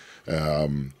 2020.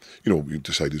 You know, we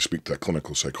decided to speak to a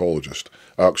clinical psychologist.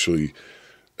 Actually,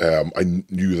 I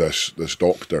knew this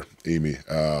doctor, Amy,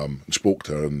 and spoke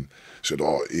to her and said,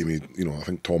 "Oh, Amy, you know, I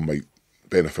think Tom might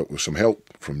benefit with some help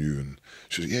from you." And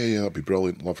she said, "Yeah, that'd be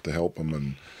brilliant. Love to help him."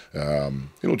 And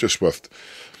you know, just with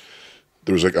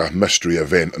there was like a mystery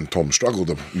event, and Tom struggled.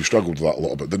 You struggled with that a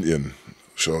little bit, didn't you? And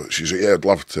so she said, "Yeah, I'd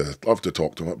love to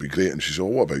talk to him. That'd be great." And she said, "Oh,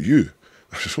 what about you?"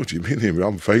 I said, "What do you mean, Amy?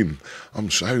 I'm fine. I'm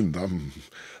sound.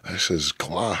 This is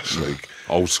class, like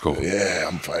old school." Yeah,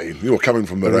 I'm fine. You know, coming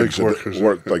from the rigs,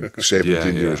 worked like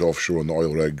 17 years offshore on the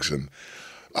oil rigs, and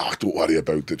don't worry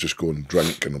about it. Just go and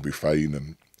drink, and it'll be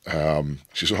fine. And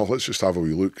she said, "Oh, let's just have a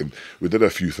wee look." And we did a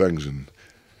few things, and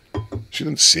she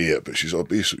didn't say it, but she's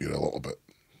basically you're a little bit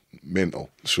mental.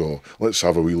 So let's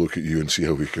have a wee look at you and see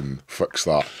how we can fix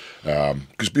that.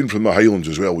 Because being from the Highlands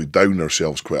as well, we down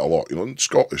ourselves quite a lot. You know, and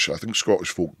Scottish, I think Scottish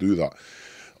folk do that.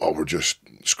 Oh, we're just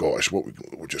Scottish. We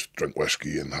just drink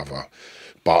whiskey and have a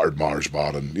battered Mars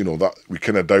bar, and you know that we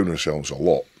kind of down ourselves a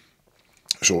lot.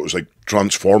 So it was like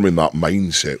transforming that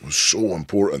mindset was so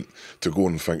important to go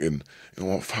and thinking, you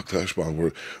know what, fuck this,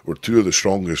 man. We're two of the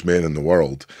strongest men in the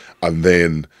world. And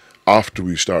then after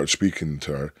we started speaking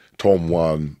to her, Tom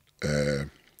won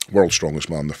World's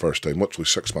Strongest Man the first time. Literally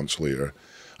 6 months later,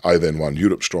 I then won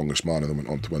Europe's Strongest Man and then went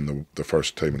on to win the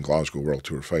first time in Glasgow World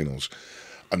Tour Finals.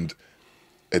 And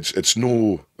it's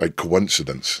no like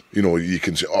coincidence. You know, you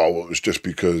can say, oh, well, it was just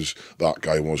because that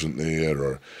guy wasn't there,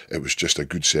 or it was just a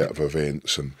good set of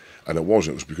events, and it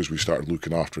wasn't. It was because we started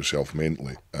looking after ourselves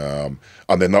mentally. And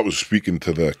then that was speaking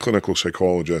to the clinical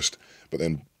psychologist, but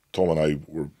then Tom and I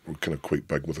were kind of quite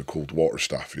big with the cold water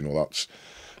stuff. You know,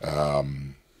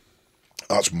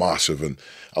 that's massive, and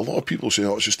a lot of people say,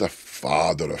 oh, it's just a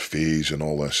fad or a phase and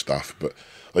all this stuff, but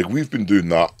like we've been doing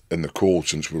that in the cold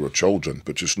since we were children,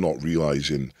 but just not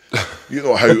realising, you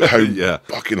know, how yeah.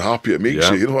 fucking happy it makes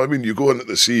you. You know what I mean? You go into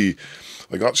the sea,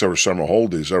 like that's our summer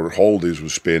holidays. Our holidays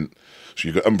was spent, so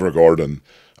you got Invergordon,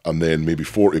 and then maybe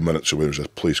 40 minutes away there's a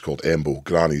place called Embo,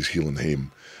 Granny's Healing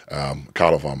Home,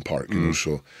 caravan park, you know,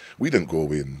 so we didn't go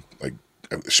away and like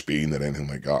out to Spain or anything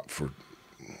like that for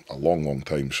a long, long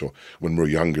time. So when we were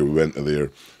younger, we went to there,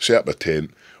 set up a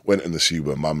tent, went in the sea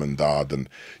with mum and dad, and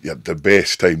you had the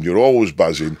best time. You're always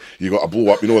buzzing. You got to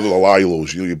blow up, you know, the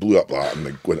lilos, you blew up that and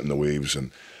like went in the waves,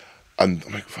 and I'm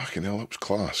like, fucking hell, that was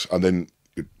class. And then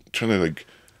you're trying to like,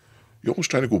 you're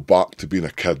almost trying to go back to being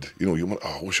a kid. You know, you want,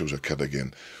 oh, I wish I was a kid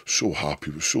again. So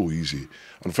happy, it was so easy.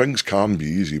 And things can be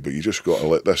easy, but you just got to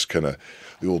let this kind of,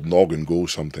 the old noggin go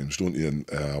sometimes, don't you?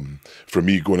 And for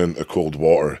me, going into cold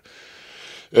water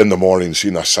in the morning,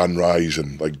 seeing a sunrise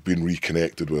and like being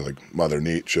reconnected with like Mother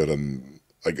Nature, and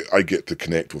like I get to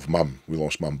connect with Mum. We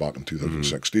lost Mum back in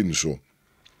 2016, so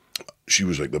she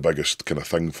was like the biggest kind of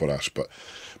thing for us. But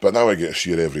now I get to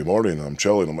see her every morning, and I'm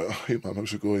chilling. I'm like, oh, hey Mum,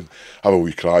 how's it going? Have a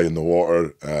wee cry in the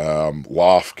water,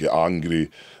 laugh, get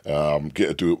angry, get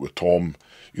to do it with Tom.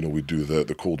 You know, we do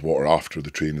the cold water after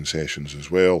the training sessions as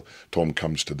well. Tom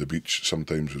comes to the beach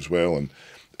sometimes as well, and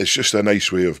it's just a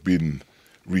nice way of being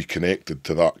reconnected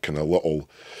to that kind of little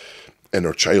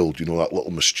inner child, you know, that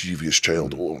little mischievous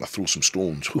child. Oh, I'm going to throw some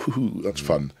stones. That's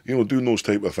fun. You know, doing those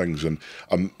type of things. And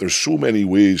there's so many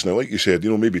ways. Now, like you said, you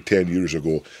know, maybe 10 years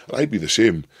ago, and I'd be the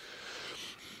same.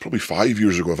 Probably 5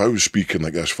 years ago, if I was speaking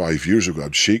like this 5 years ago,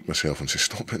 I'd shake myself and say,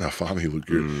 stop being a fanny, Luke.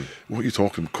 What are you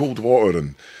talking? Cold water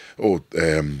and,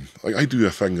 like I do a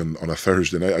thing on a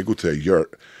Thursday night. I go to a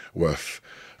yurt with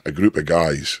a group of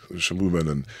guys, some women,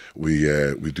 and we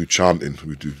do chanting.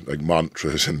 We do like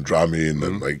mantras and drumming,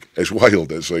 and like it's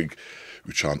wild. It's like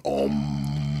we chant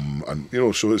and you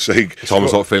know, so it's like it's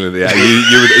almost not feeling the air.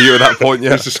 You at that point,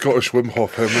 yeah. It's the Scottish Wim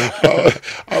Hof, man.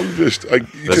 I'm just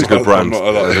like, there's a good brand.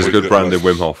 There's a good brand in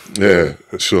Wim Hof. Yeah,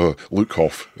 so Luke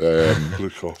Hof.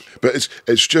 Luke Hof. But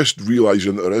it's just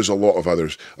realising that there is a lot of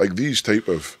others like these type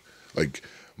of like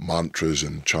mantras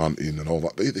and chanting and all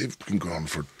that. They've been going on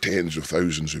for tens of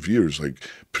thousands of years. Like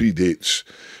predates,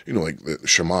 you know, like the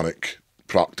shamanic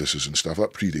practices and stuff.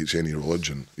 That predates any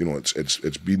religion. You know, it's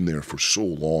been there for so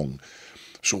long.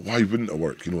 So why wouldn't it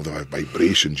work? You know, the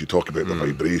vibrations, you talk about the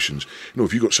vibrations. You know,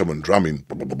 if you got someone drumming,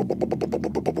 like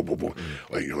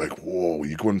you're like, whoa,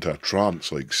 you go into a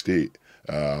trance-like state.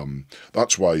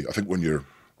 That's why I think when you're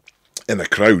in a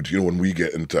crowd, you know, when we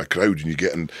get into a crowd and you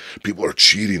get in, people are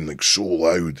cheering like so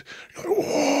loud, you're like,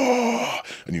 oh,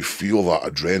 and you feel that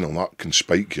adrenaline, that can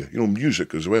spike you. You know,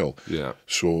 music as well. Yeah.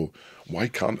 So why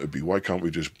can't it be? Why can't we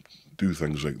just do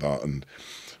things like that?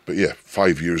 But yeah,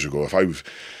 5 years ago, if I was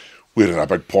wearing a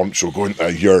big poncho going to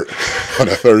a yurt on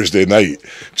a Thursday night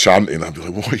chanting, I'd be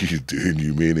like, what are you doing,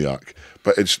 you maniac?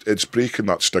 But it's breaking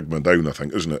that stigma down, I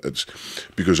think, isn't it? It's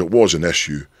because it was an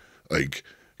issue, like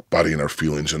burying our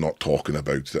feelings and not talking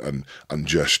about it, and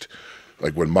just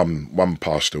like when mum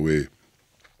passed away,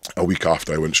 a week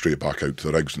after I went straight back out to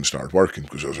the rigs and started working,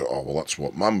 because I was like, oh well, that's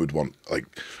what mum would want, like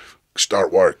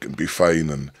start work and be fine.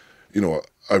 And you know,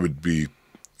 I would be,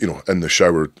 you know, in the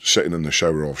shower, sitting in the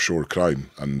shower offshore crying,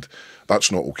 and that's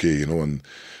not okay, you know. And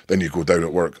then you go down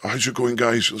at work, oh, how's it going,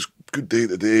 guys? It was a good day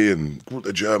today, and go to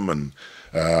the gym, and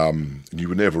you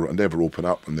would never open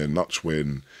up. And then that's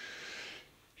when,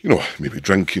 you know, maybe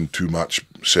drinking too much,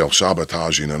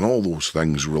 self-sabotaging and all those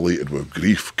things related with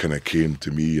grief kind of came to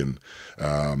me. And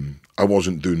I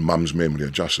wasn't doing mum's memory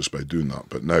a justice by doing that.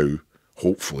 But now,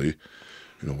 hopefully,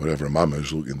 you know, wherever Mum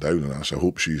is looking down on us, I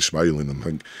hope she's smiling and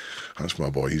think, that's my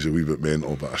boy, he's a wee bit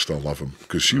mental, but I still love him.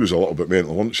 Because she was a little bit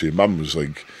mental, wasn't she? Mum was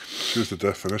like... She was the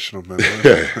definition of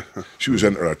mental. Yeah. She was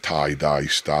into her tie-dye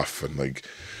stuff, and like,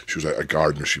 she was like a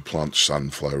gardener, she plants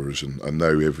sunflowers, and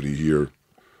now every year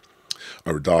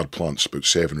our dad plants about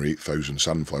 7,000 or 8,000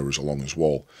 sunflowers along his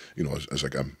wall, you know, as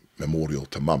like a memorial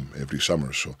to Mum every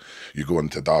summer. So you go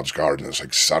into Dad's garden, it's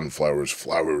like sunflowers,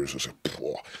 flowers, it's like,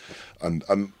 pwah.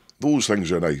 And those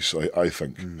things are nice, I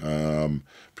think,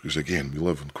 because again, we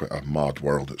live in quite a mad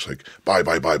world. It's like, buy,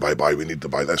 we need to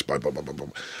buy this, buy,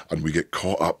 and we get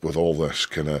caught up with all this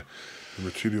kind of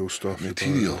material stuff.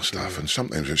 And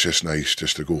sometimes it's just nice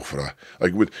just to go for a,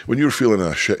 like when you're feeling in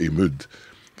a shitty mood,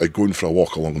 like going for a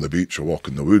walk along the beach or walk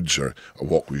in the woods or a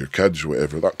walk with your kids or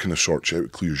whatever, that kind of sorts you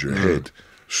out, clears your head.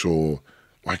 So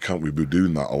why can't we be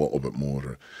doing that a little bit more?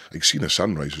 Or, like, seeing a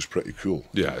sunrise is pretty cool.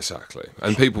 Yeah, exactly.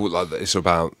 And people, like, it's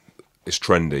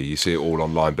trendy, you see it all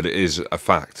online, but it is a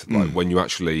fact. Like, when you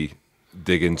actually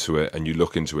dig into it and you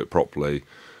look into it properly,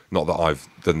 not that I've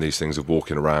done these things of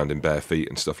walking around in bare feet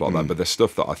and stuff like that, but there's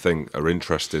stuff that I think are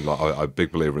interesting. Like, I'm a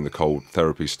big believer in the cold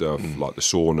therapy stuff, like the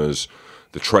saunas,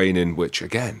 the training, which,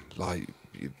 again, like,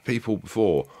 people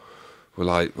before were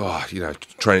like, oh, you know,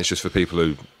 training's just for people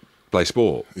who play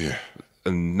sport. Yeah.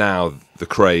 And now the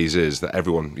craze is that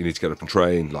everyone, you need to get up and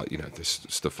train, like, you know, this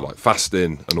stuff like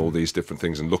fasting and all these different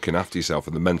things and looking after yourself,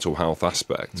 and the mental health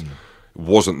aspect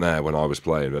wasn't there when I was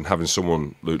playing. And having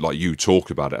someone like you talk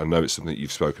about it, I know it's something that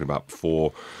you've spoken about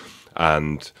before,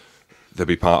 and there'll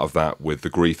be part of that with the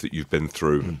grief that you've been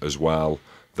through as well,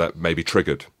 that maybe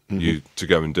triggered you to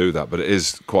go and do that. But it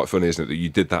is quite funny, isn't it, that you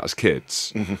did that as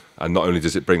kids, and not only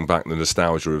does it bring back the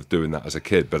nostalgia of doing that as a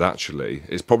kid, but actually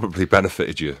it's probably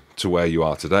benefited you to where you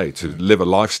are today, to live a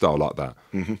lifestyle like that.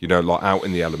 You know, like out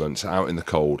in the elements, out in the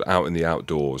cold, out in the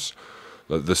outdoors.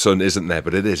 Like, the sun isn't there,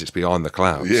 but it is. It's behind the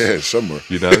clouds. Yeah, somewhere.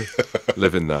 You know,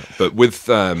 living that. But with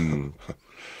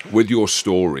your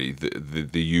story,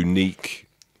 the unique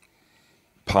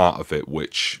part of it,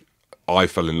 which I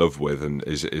fell in love with and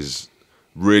is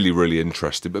really, really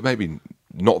interesting, but maybe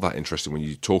not that interesting when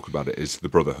you talk about it, is the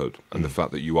brotherhood and the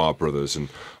fact that you are brothers. And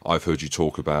I've heard you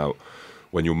talk about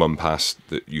when your mum passed,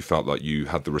 that you felt like you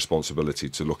had the responsibility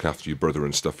to look after your brother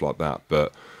and stuff like that.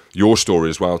 But your story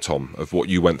as well, Tom, of what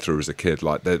you went through as a kid,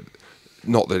 like,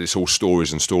 not that it's all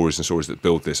stories and stories and stories that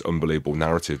build this unbelievable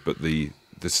narrative, but the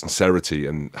sincerity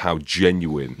and how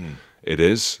genuine it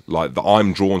is. Like, that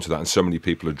I'm drawn to that, and so many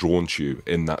people are drawn to you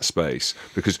in that space,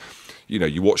 because, you know,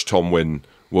 you watch Tom win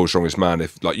World's Strongest Man.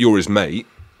 If, like, you're his mate,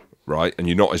 right, and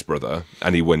you're not his brother,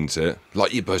 and he wins it,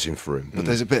 like, you're buzzing for him. But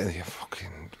there's a bit of,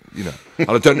 fucking, you know,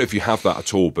 and I don't know if you have that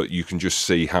at all, but you can just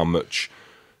see how much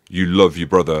you love your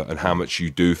brother and how much you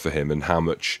do for him and how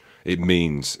much it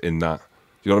means in that.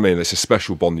 You know what I mean? It's a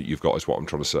special bond that you've got, is what I'm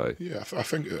trying to say. Yeah, I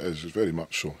think it is very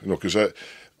much so. You know, because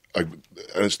and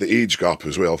it's the age gap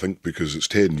as well, I think, because it's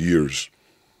 10 years.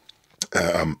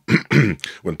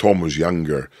 When Tom was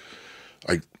younger,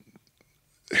 he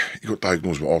got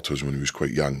diagnosed with autism when he was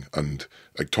quite young, and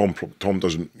like Tom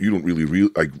doesn't, you don't really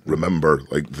remember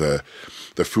like the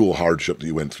full hardship that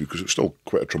he went through, because it's still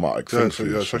quite a traumatic thing.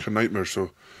 It's like a nightmare.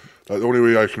 So the only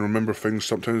way I can remember things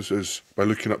sometimes is by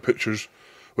looking at pictures,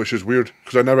 which is weird,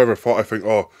 because I never ever thought, I think,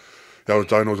 oh, yeah, I was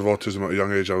diagnosed with autism at a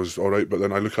young age, I was all right, but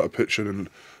then I look at a picture and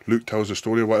Luke tells the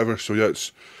story or whatever. So yeah,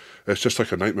 it's just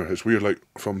like a nightmare. It's weird. Like,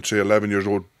 from say 11 years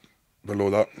old below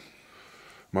that,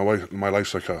 my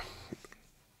life's like a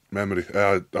memory,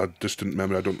 a distant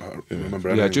memory. I don't remember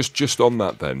anything. Yeah, just on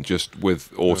that then, just with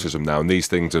autism now, and these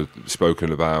things are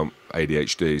spoken about,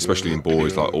 ADHD, especially in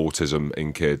boys, like autism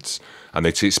in kids, and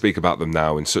they speak about them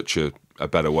now in such a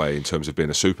better way in terms of being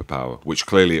a superpower, which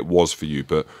clearly it was for you.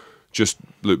 But just,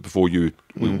 Luke, before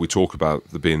we talk about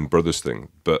the being brothers thing,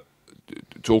 but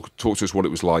talk to us what it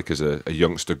was like as a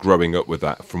youngster growing up with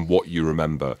that, from what you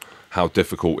remember, how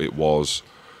difficult it was,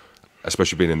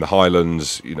 especially being in the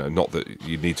Highlands. You know, not that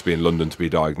you need to be in London to be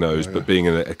diagnosed, but being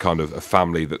in a kind of a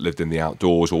family that lived in the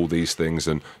outdoors, all these things,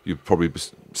 and you're probably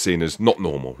seen as not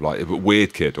normal, like a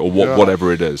weird kid, or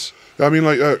whatever it is. Yeah, I mean,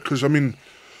 like, because I mean,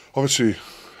 obviously,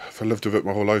 I've lived with it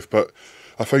my whole life, but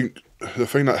I think the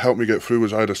thing that helped me get through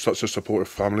was I had such a supportive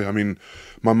family. I mean,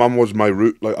 my mum was my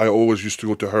root. Like, I always used to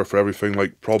go to her for everything,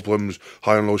 like problems,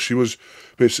 high and low. She was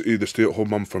basically the stay-at-home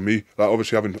mum for me. Like,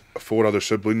 obviously having 4 other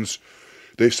siblings,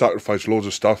 they sacrificed loads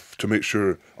of stuff to make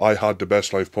sure I had the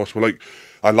best life possible. Like,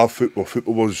 I love football.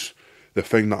 Football was the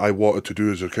thing that I wanted to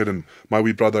do as a kid, and my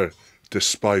wee brother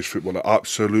despised football. Like,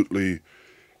 absolutely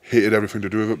hated everything to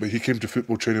do with it, but he came to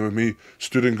football training with me,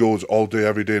 stood in goals all day,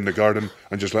 every day in the garden,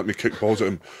 and just let me kick balls at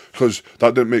him, because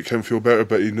that didn't make him feel better,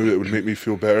 but he knew it would make me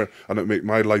feel better, and it would make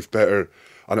my life better,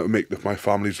 and it would make my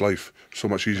family's life so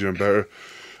much easier and better.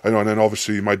 And then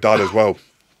obviously my dad as well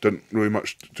didn't really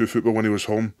much do football when he was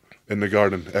home in the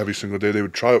garden every single day. They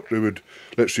would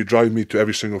literally drive me to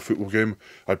every single football game.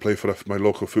 I'd play for my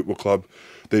local football club.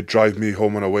 They'd drive me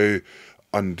home and away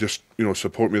and just,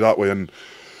 support me that way. And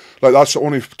like, that's the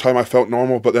only time I felt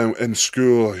normal. But then in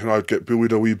school, I'd get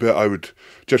bullied a wee bit. I would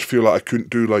just feel like I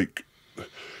couldn't do, like,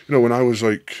 when I was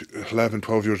like 11,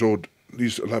 12 years old,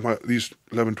 these 11,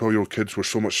 12-year-old kids were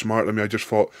so much smarter than me. I just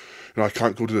thought, I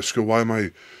can't go to the school. Why am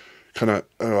I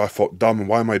I thought, damn,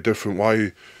 why am I different?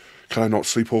 Why can I not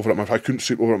sleep over I couldn't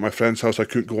sleep over at my friend's house. I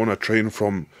couldn't go on a train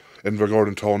from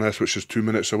Invergordon to Holness, which is 2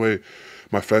 minutes away.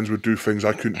 My friends would do things.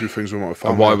 I couldn't do things with my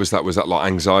family. And why was that? Was that like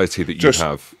anxiety that you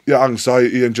have? Yeah,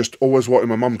 anxiety, and just always wanting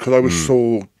my mum, because I was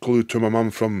so glued to my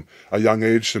mum from a young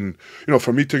age. And,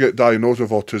 for me to get diagnosed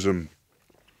with autism,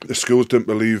 the schools didn't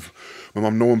believe my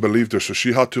mum. No one believed her. So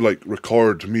she had to, like,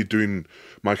 record me doing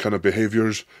my kind of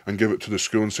behaviours and give it to the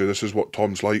school and say, this is what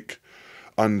Tom's like.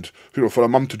 And, for a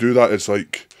mum to do that,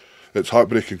 it's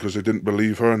heartbreaking, because they didn't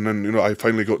believe her. And then, I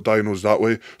finally got diagnosed that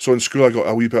way. So in school I got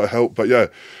a wee bit of help. But yeah,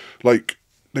 like,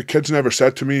 the kids never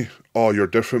said to me, oh, you're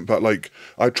different. But, like,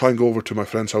 I'd try and go over to my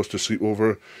friend's house to sleep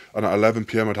over, and at 11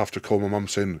 p.m. I'd have to call my mum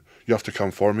saying, you have to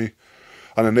come for me.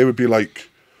 And then they would be like,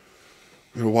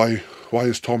 why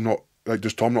is Tom not, like,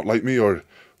 does Tom not like me? Or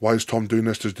why is Tom doing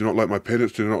this? Does he not like my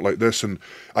parents? Do they not like this? And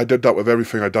I did that with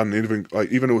everything I'd done. Even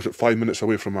though it was at 5 minutes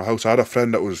away from my house, I had a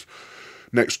friend that was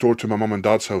next door to my mum and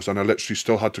dad's house, and I literally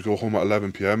still had to go home at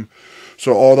 11 p.m.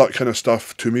 So all that kind of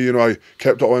stuff, to me, I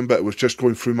kept it on, but it was just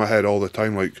going through my head all the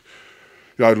time. Like,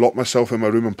 I'd lock myself in my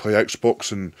room and play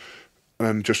Xbox,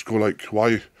 and just go like,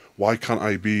 why can't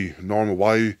I be normal?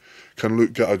 Why can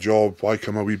Luke get a job? Why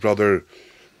can my wee brother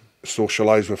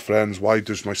socialise with friends? Why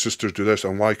does my sisters do this?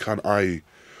 And why can't I?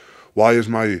 Why is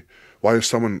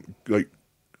someone, like,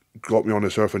 got me on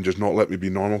this earth and just not let me be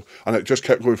normal? And it just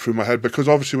kept going through my head, because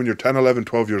obviously when you're 10, 11,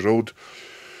 12 years old,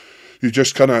 you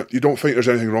just you don't think there's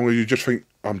anything wrong with you. You just think,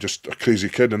 I'm just a crazy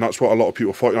kid. And that's what a lot of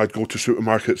people thought. I'd go to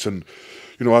supermarkets and,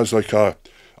 as like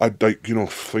I'd like,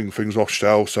 fling things off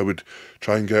shelves. I would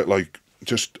try and get, like,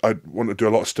 I'd want to do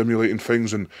a lot of stimulating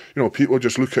things. And, people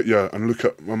just look at you and look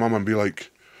at my mum and be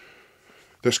like,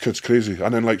 this kid's crazy.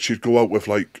 And then, like, she'd go out with,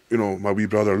 like, my wee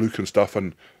brother Luke and stuff,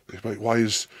 and they'd be like,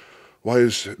 why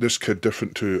is this kid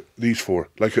different to these four?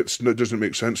 Like, it doesn't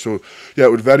make sense. So yeah,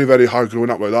 it was very, very hard growing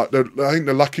up like that. I think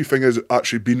the lucky thing is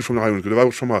actually being from the Highlands, because if I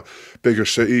was from a bigger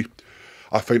city,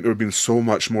 I think there would have been so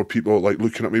much more people, like,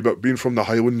 looking at me. But being from the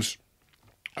Highlands,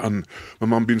 and my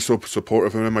mum being so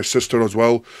supportive, and then my sister as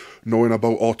well, knowing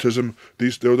about autism,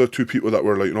 they're the two people that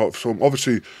were, like, so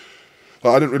obviously,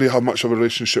 I didn't really have much of a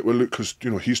relationship with Luke, because,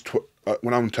 he's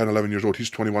when I'm 10, 11 years old, he's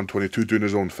 21, 22, doing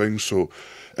his own thing. So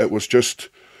it was just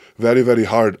very, very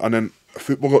hard. And then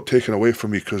football got taken away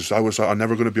from me, because I was like, I'm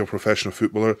never going to be a professional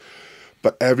footballer.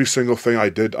 But every single thing I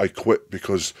did, I quit,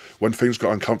 because when things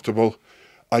got uncomfortable,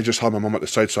 I just had my mum at the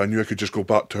side, so I knew I could just go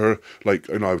back to her. Like,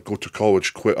 I would go to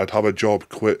college, quit. I'd have a job,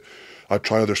 quit. I'd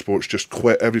try other sports, just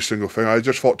quit every single thing. I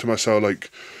just thought to myself, like,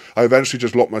 I eventually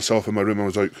just locked myself in my room and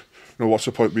was like, what's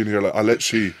the point being here? Like, I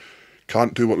literally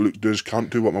can't do what Luke does, can't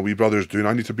do what my wee brother's doing.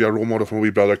 I need to be a role model for my wee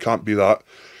brother. Can't be that.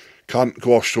 Can't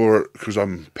go offshore because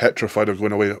I'm petrified of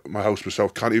going away at my house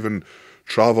myself. Can't even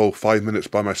travel 5 minutes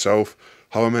by myself.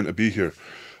 How am I meant to be here?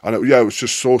 And it was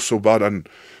just so bad. And,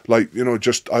 like,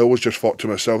 I always just thought to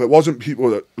myself, it wasn't people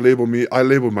that labelled me. I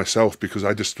labelled myself, because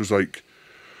I just was like,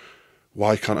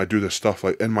 why can't I do this stuff?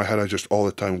 Like, in my head, I just all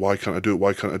the time, why can't I do it?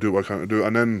 Why can't I do it? Why can't I do it?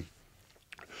 And then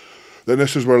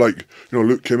this is where, like,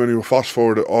 Luke came in, and fast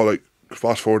forward it,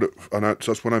 and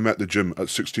that's when I met the gym at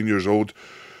 16 years old.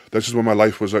 This is when my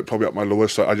life was, like, probably at my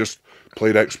lowest. I just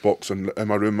played Xbox in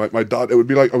my room. Like, my dad, it would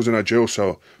be like I was in a jail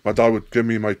cell. My dad would give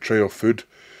me my tray of food.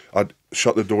 I'd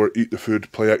shut the door, eat the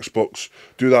food, play Xbox,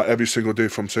 do that every single day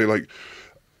from, say, like,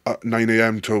 at 9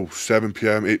 a.m. till 7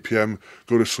 p.m, 8 p.m,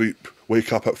 go to sleep,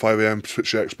 wake up at 5 a.m,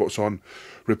 switch the Xbox on,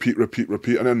 repeat.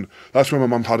 And then that's when my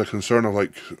mum had a concern of,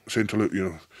 like, saying to Luke,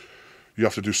 you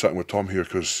have to do something with Tom here,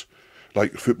 because,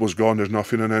 like, football's gone, there's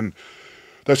nothing. And then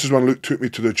this is when Luke took me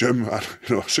to the gym, and,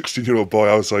 a 16-year-old boy,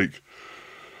 I was like,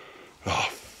 oh,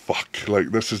 fuck,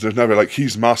 like, there's never, like,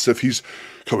 he's massive, he's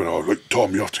coming, oh, like,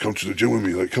 Tom, you have to come to the gym with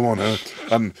me, like, come on,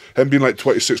 and him being, like,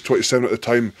 26, 27 at the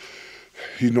time,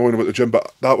 he knowing about the gym.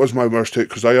 But that was my worst hit,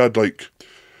 because I had, like,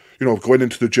 you know, going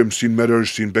into the gym, seeing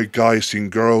mirrors, seeing big guys, seeing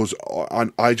girls,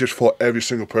 and I just thought every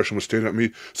single person was staring at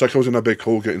me. It's like I was in a big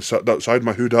hole getting sucked up. So I had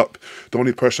my hood up. The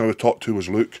only person I would talk to was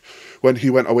Luke. When he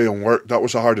went away on work, that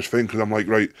was the hardest thing, because I'm like,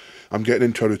 right, I'm getting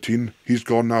into a routine. He's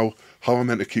gone now. How am I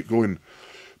meant to keep going?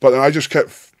 But then I just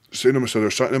kept saying to myself,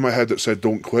 there's something in my head that said,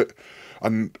 don't quit.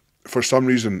 And for some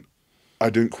reason, I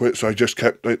didn't quit, so I just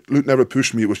kept, like, Luke never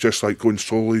pushed me. It was just like going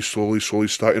slowly,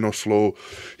 starting off slow.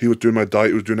 He was doing my diet,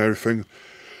 he was doing everything.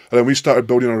 And then we started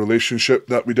building a relationship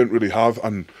that we didn't really have.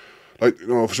 And, like, you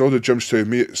know, for all the gyms to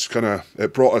me,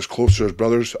 it brought us closer as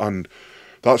brothers. And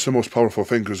that's the most powerful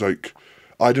thing, because, like,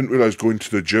 I didn't realise going to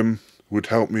the gym would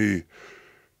help me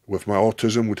with my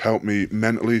autism, would help me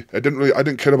mentally. I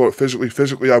didn't care about it physically.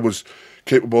 Physically, I was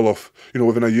capable of, you know,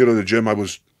 within a year of the gym, I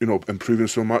was, you know, improving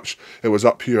so much. It was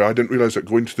up here. I didn't realise that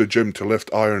going to the gym to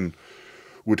lift iron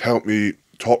would help me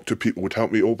talk to people, would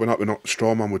help me open up, and not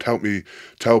strongman, would help me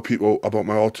tell people about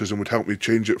my autism, would help me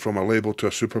change it from a label to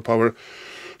a superpower.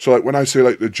 So, like, when I say,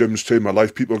 like, the gym's saved my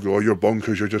life, people go, oh, you're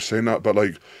bonkers, you're just saying that. But,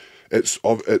 like,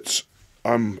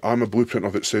 I'm a blueprint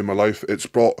of it saving my life. It's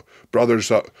brought brothers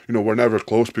that, you know, were never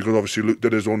close, because obviously Luke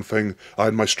did his own thing. I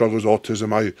had my struggles,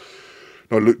 autism.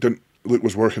 Luke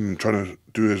was working and trying to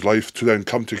do his life, to then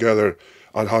come together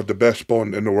and have the best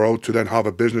bond in the world, to then have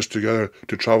a business together,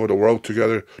 to travel the world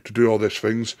together, to do all these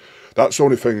things. That's the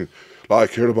only thing that I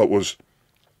cared about, was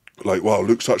like, wow,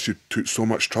 Luke's actually took so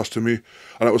much trust in me.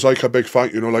 And it was like a big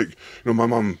thank you, like, my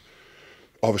mum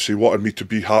obviously wanted me to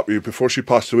be happy. Before she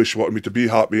passed away, she wanted me to be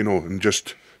happy, and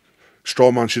just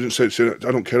strongman. She didn't say,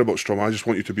 I don't care about strongman, I just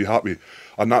want you to be happy.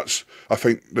 And that's, I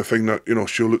think, the thing that,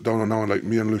 she'll look down on now, and like,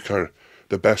 me and Luke are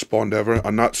the best bond ever.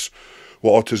 And that's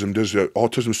what autism does.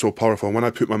 Autism is so powerful. And when I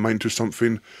put my mind to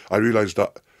something, I realised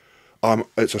that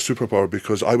it's a superpower,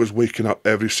 because I was waking up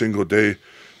every single day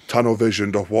tunnel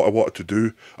visioned of what I wanted to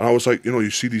do. And I was like, you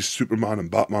see these Superman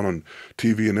and Batman on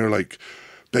TV, and they're like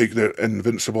big, they're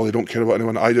invincible, they don't care about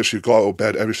anyone. I just got out of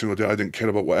bed every single day. I didn't care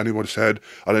about what anyone said.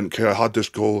 I didn't care. I had this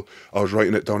goal. I was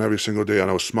writing it down every single day, and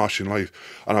I was smashing life.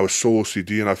 And I was so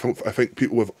OCD. And I think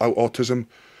people without autism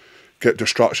get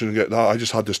distraction and get that. I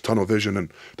just had this tunnel vision,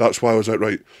 and that's why I was like,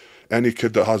 right, any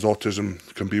kid that has autism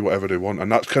can be whatever they want.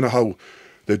 And that's kind of how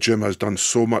the gym has done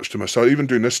so much to myself. Even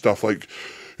doing this stuff, like,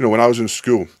 when I was in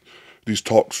school, these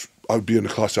talks, I would be in the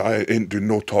class, I ain't doing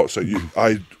no talks. Like,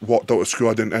 I walked out of school,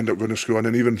 I didn't end up going to school. And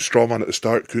then even strongman at the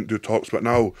start couldn't do talks. But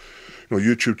now,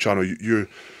 YouTube channel,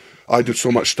 I did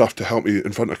so much stuff to help me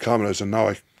in front of cameras, and now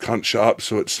I can't shut up.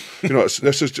 So it's,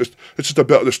 it's just a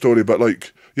bit of the story. But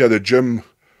like, yeah, the gym,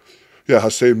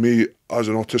 has saved me as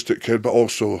an autistic kid, but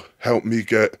also helped me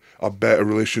get a better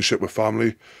relationship with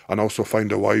family, and also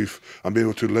find a wife and be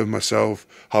able to live myself,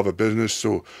 have a business.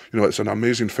 So, it's an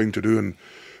amazing thing to do. And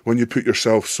when you put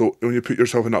yourself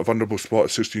in that vulnerable spot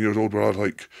at 16 years old, where I was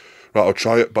like, right, I'll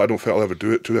try it, but I don't think I'll ever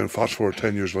do it, to then fast forward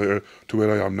 10 years later to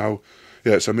where I am now.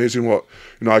 Yeah, it's amazing what,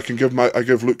 I give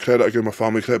Luke credit, I give my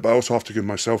family credit, but I also have to give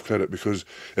myself credit, because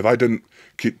if I didn't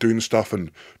keep doing stuff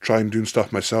and try and doing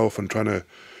stuff myself and trying to,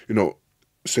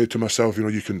 say to myself,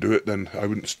 you can do it, then I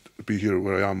wouldn't be here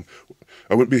where I am.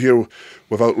 I wouldn't be here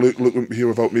without Luke, Luke wouldn't be here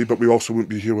without me, but we also wouldn't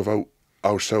be here without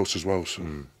ourselves as well. So.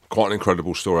 Quite an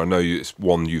incredible story. I know it's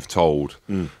one you've told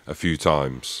a few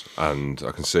times, and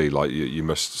I can see, like, you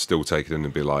must still take it in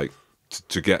and be like,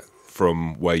 to get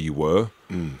from where you were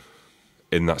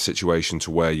in that situation to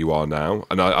where you are now.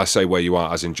 And I say where you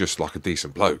are as in just like a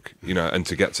decent bloke, and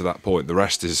to get to that point, the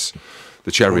rest is the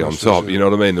cherry on top, you know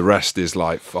what I mean? The rest is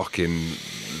like fucking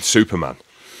Superman,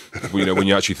 when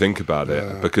you actually think about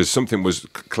it, because something was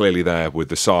clearly there with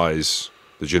the size,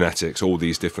 the genetics, all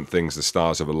these different things, the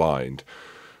stars have aligned.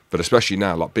 But especially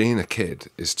now, like, being a kid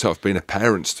is tough, being a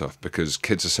parent's tough, because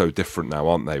kids are so different now,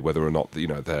 aren't they? Whether or not, they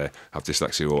have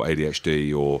dyslexia or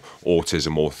ADHD or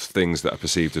autism or things that are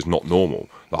perceived as not normal.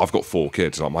 Like, I've got 4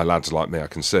 kids, like, my lad's like me, I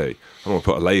can see. I don't want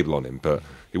to put a label on him, but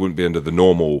he wouldn't be under the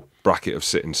normal bracket of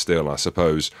sitting still. I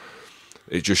suppose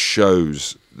it just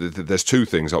shows there's 2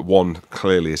 things. Like, one,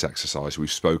 clearly is exercise.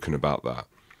 We've spoken about that.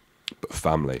 But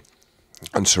family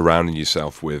and surrounding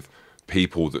yourself with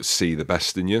people that see the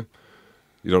best in you.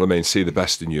 You know what I mean? See the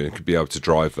best in you and could be able to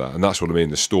drive that. And that's what I mean,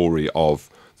 the story of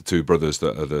the 2 brothers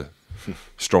that are the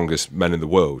strongest men in the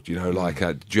world. Do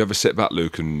you ever sit back,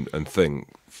 Luke, and think,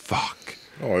 fuck?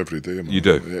 Oh, every day, man. You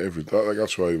do? Yeah, every day.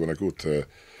 That's why when I go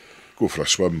for a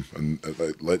swim, and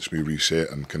it lets me reset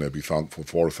and kind of be thankful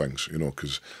for things,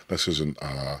 because this isn't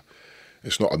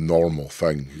it's not a normal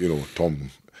thing. Tom,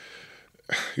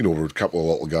 we're a couple of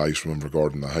little guys from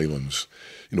Invergordon, the Highlands,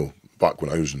 back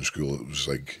when I was in school, it was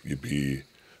like you'd be,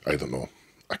 I don't know,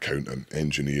 accountant,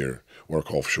 engineer,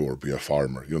 work offshore, be a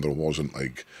farmer. You know, there wasn't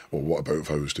like, well, what about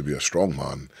if I was to be a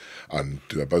strongman and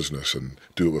do a business and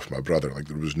do it with my brother? Like,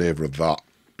 there was never that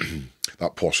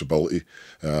that possibility.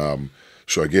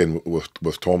 So again,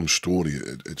 with Tom's story,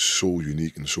 it's so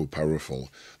unique and so powerful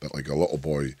that like a little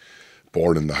boy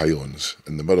born in the Highlands,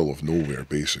 in the middle of nowhere,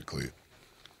 basically,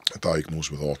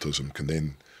 diagnosed with autism, can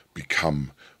then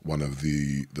become one of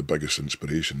the biggest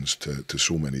inspirations to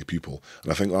so many people.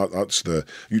 And I think that's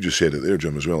you just said it there,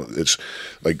 Jim, as well. It's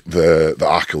like the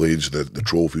accolades, the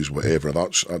trophies, whatever,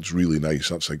 that's really nice.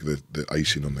 That's like the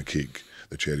icing on the cake,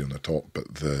 the cherry on the top.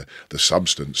 But the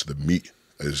substance, the meat,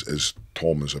 is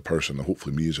Tom as a person, and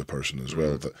hopefully me as a person as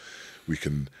well, that we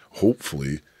can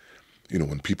hopefully, you know,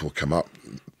 when people come up,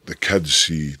 the kids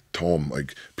see Tom,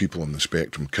 like people on the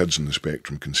spectrum, kids on the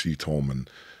spectrum can see Tom and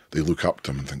they look up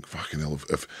to him and think, fucking hell,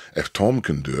 if Tom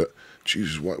can do it,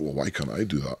 Jesus, why can't I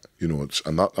do that? You know,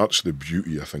 that's the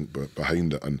beauty, I think,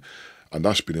 behind it, and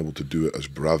us being able to do it as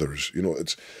brothers. You know,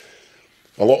 it's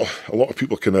a lot of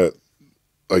people kind of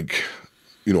like,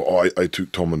 you know, oh, I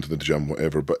took Tom into the gym,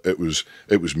 whatever, but it was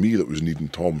me that was needing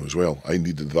Tom as well. I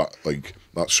needed that, like,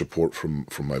 that support from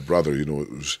my brother. You know,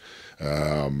 it was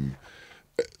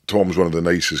Tom's one of the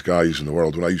nicest guys in the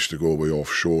world. When I used to go away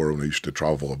offshore, when I used to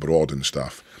travel abroad and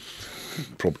stuff,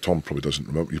 Tom probably doesn't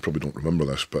remember. You probably don't remember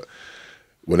this, but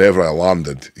whenever I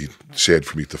landed, he said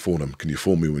for me to phone him, "Can you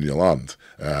phone me when you land?"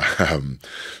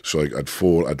 So like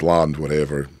I'd land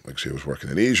wherever, like say I was working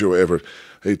in Asia or whatever.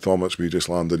 "Hey Tom, it's me, just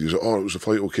landed." He's like, "Oh, it was the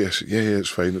flight okay?" I said, yeah, it's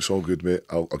fine, it's all good, mate.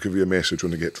 I'll give you a message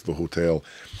when I get to the hotel.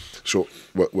 So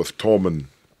with Tom and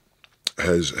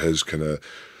his kind of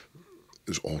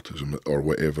his autism or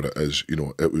whatever it is, you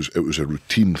know, it was a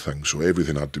routine thing. So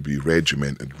everything had to be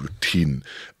regimented, routine,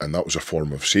 and that was a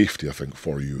form of safety, I think,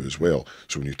 for you as well.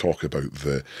 So when you talk about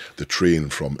the train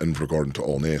from Invergordon to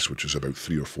Allness, which is about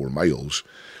 3 or 4 miles,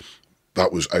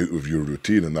 that was out of your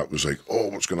routine, and that was like, oh,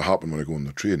 what's going to happen when I go on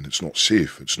the train? It's not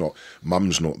safe. It's not.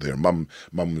 Mum's not there. Mum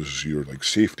was your like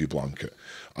safety blanket,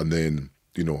 and then,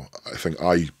 you know, I think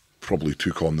I probably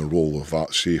took on the role of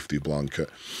that safety blanket,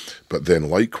 but then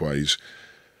likewise,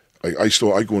 I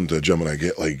go into a gym and I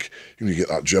get like, you know, you get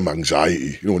that gym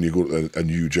anxiety, you know, when you go to a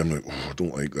new gym, like, oh, I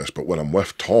don't like this. But when I'm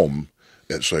with Tom,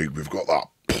 it's like we've got that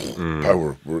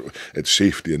power. It's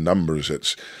safety in numbers.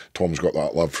 It's Tom's got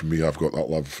that love for me, I've got that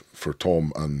love for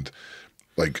Tom, and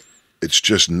like it's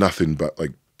just nothing but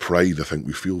like pride, I think,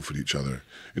 we feel for each other,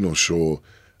 you know. So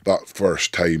that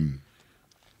first time,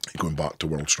 going back to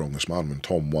World's Strongest Man, when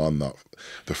Tom won that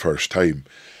the first time,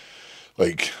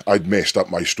 like, I'd messed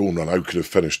up my stone run. I could have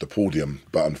finished the podium,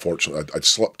 but unfortunately I'd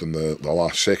slipped in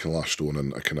the second last stone,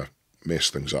 and I kind of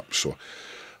messed things up. So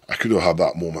I could have had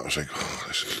that moment. I was like, oh,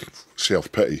 this is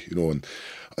self-pity, you know, and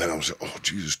then I was like, oh,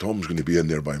 Jesus, Tom's going to be in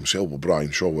there by himself with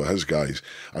Brian Shaw, with his guys.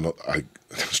 And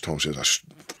as Tom says,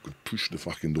 I pushed the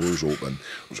fucking doors open.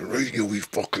 I was like, right, you wee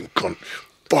fucking cunt.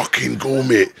 Fucking go,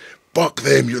 mate. Fuck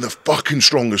them, you're the fucking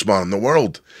strongest man in the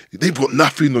world. They've got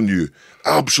nothing on you.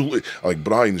 Absolutely. Like,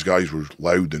 Brian's guys were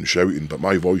loud and shouting, but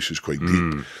my voice is quite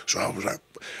deep. So I was like...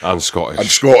 And Scottish. And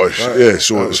Scottish, yeah.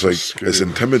 So it's like, scary. It's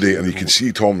intimidating. You can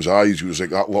see Tom's eyes. He was like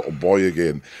that little boy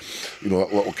again. You know,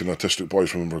 that little kind of autistic boy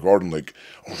from Invergordon, like,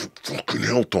 oh, fucking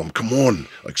hell, Tom, come on.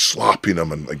 Like, slapping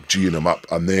him and, like, geeing him up.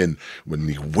 And then, when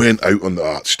he went out on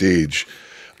that stage,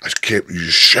 I kept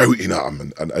just shouting at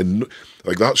him, and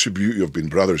like, that's the beauty of being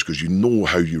brothers, because you know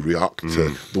how you react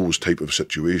to those type of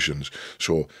situations.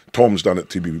 So Tom's done it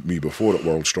to me before at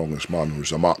World's Strongest Man.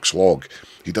 There's a max log.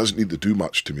 He doesn't need to do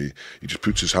much to me. He just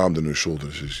puts his hand on his shoulder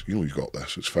and says, you know, you got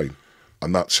this, it's fine.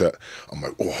 And that's it. I'm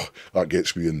like, oh, that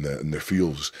gets me in the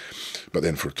feels. But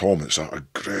then for Tom, it's that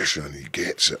aggression, and he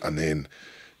gets it. And then,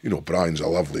 you know, Brian's a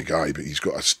lovely guy, but he's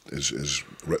got his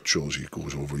rituals. He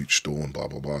goes over each stone, blah,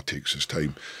 blah, blah, takes his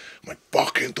time. I'm like,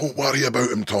 fucking don't worry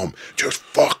about him, Tom. Just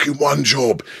fucking one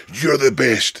job. You're the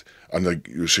best. And like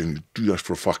you're saying, do this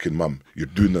for fucking mum. You're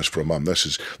doing this for mum. This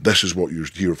is what you're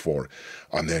here for.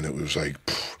 And then it was like,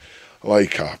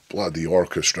 like a bloody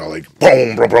orchestra, like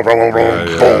boom, boom, boom, boom,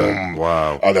 boom.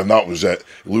 Wow. And then that was it.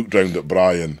 Looked round at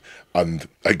Brian, and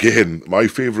again, my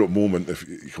favourite moment, if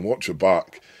you can watch it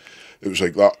back, it was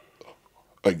like that,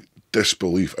 like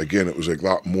disbelief. Again, it was like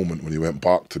that moment when he went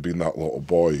back to being that little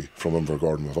boy from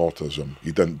Invergordon with autism.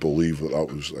 He didn't believe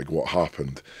that was like what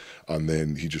happened, and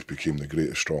then he just became the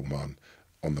greatest strongman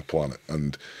on the planet.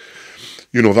 And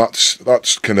you know, that's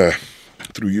kind of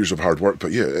through years of hard work.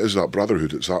 But yeah, it is that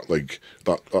brotherhood. It's that like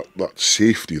that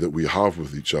safety that we have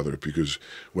with each other, because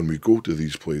when we go to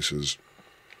these places,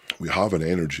 we have an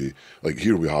energy. Like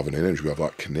here, we have an energy. We have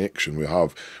that connection. We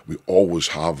always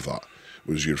have that.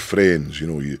 Whereas your friends, you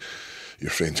know, you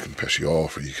your friends can piss you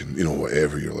off, or you can,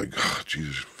 whatever. You're like, oh,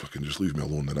 Jesus, fucking just leave me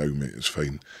alone now, mate. It's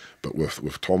fine. But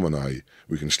with Tom and I,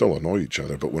 we can still annoy each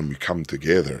other. But when we come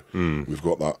together, we've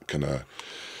got that kind of,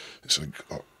 it's like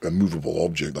a immovable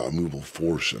object, that immovable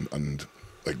force, and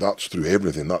like that's through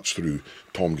everything. That's through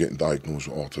Tom getting diagnosed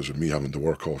with autism, me having to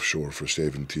work offshore for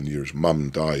 17 years,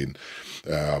 Mum dying,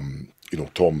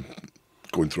 Tom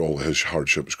going through all his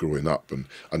hardships growing up,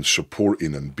 and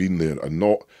supporting and being there, and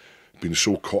not being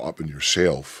so caught up in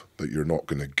yourself that you're not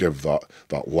going to give that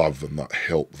love and that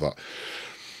help,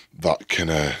 that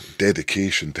kind of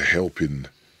dedication to helping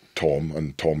Tom,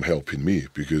 and Tom helping me.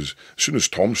 Because as soon as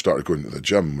Tom started going to the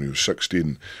gym when he was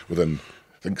 16, within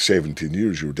I think 17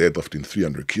 years you were deadlifting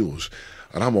 300 kilos,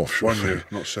 and I'm offshore. 1 year,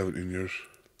 not 17 years.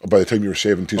 By the time you were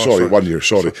 17, Oh, sorry, 1 year,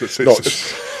 sorry.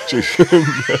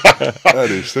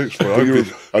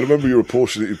 I remember you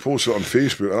posted it on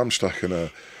Facebook, and I'm stuck in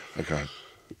a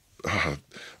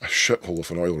shithole of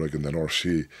an oil rig in the North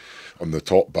Sea on the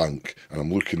top bank, and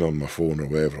I'm looking on my phone or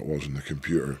wherever it was on the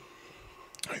computer.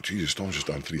 Like, Jesus, Tom's just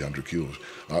done 300 kilos.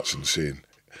 That's insane.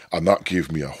 And that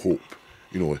gave me a hope.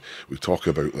 We talk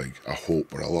about like a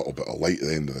hope or a little bit of light at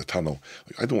the end of the tunnel.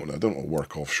 Like, I don't want to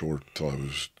work offshore till I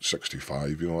was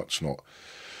 65. That's not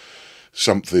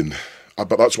something.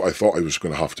 But that's what I thought I was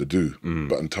going to have to do.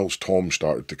 But until Tom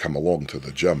started to come along to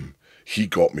the gym, he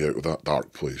got me out of that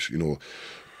dark place.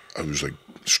 I was like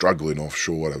struggling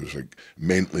offshore. I was like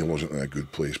mentally wasn't in a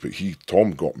good place. But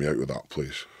Tom got me out of that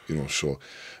place. So.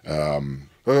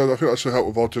 I think that's the help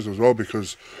with autism as well,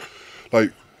 because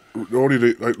like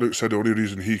Luke said, the only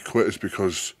reason he quit is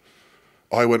because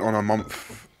I went on a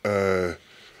month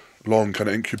long kind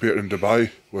of incubator in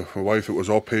Dubai with my wife. It was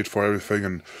all paid for, everything,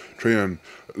 and training.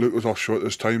 Luke was offshore at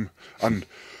this time, and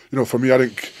for me, I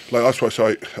think like that's what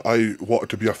I wanted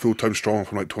to be a full-time strongman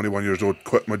from like 21 years old,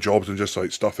 quit my jobs and just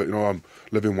like stuff it. I'm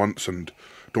living once and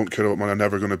don't care about money. I'm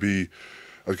never going to be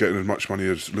getting as much money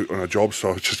as Luke on a job, so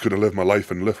I was just going to live my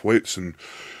life and lift weights. And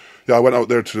yeah, I went out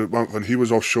there to the month, and he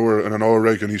was offshore in an oil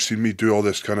rig, and he seen me do all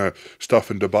this kind of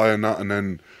stuff in Dubai and that, and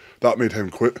then that made him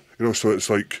quit. So it's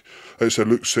like I said,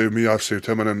 Luke saved me, I've saved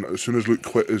him, and then as soon as Luke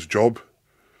quit his job,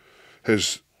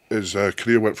 his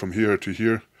career went from here to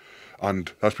here.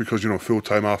 And that's because,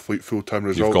 full-time athlete, full-time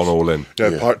results. You've gone all in.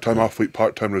 Yeah, part-time athlete,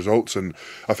 part-time results. And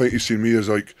I think he's seen me as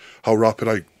like how rapid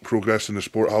I progressed in the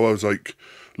sport, how I was like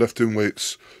lifting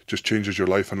weights just changes your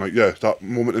life. And like, yeah, that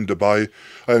moment in Dubai,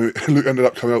 Luke ended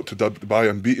up coming out to Dubai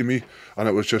and beating me. And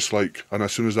it was just like, and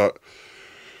as soon as that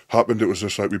happened, it was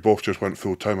just like we both just went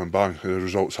full-time and bang, the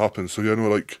results happened. So,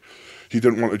 like he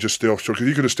didn't want to just stay offshore, because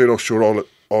he could have stayed offshore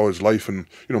all his life and,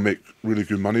 make really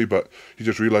good money. But he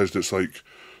just realised it's like,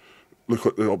 look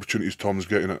at the opportunities Tom's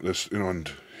getting at this,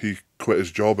 and he quit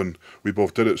his job and we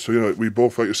both did it. So, we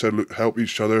both, like I said, help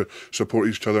each other, support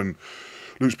each other. And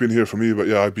Luke's been here for me, but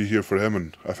yeah, I'd be here for him.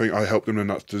 And I think I helped him in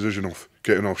that decision of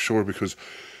getting offshore, because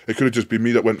it could have just been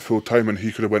me that went full time and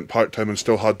he could have went part time and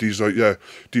still had these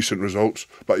decent results.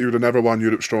 But he would have never won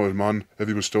Europe's Strongest Man if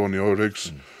he was still on the oil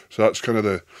rigs. So that's kind of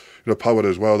the power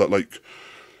as well, that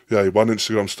he won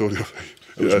Instagram story.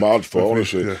 It was mad fun,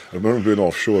 honestly. Yeah. I remember being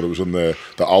offshore. It was on the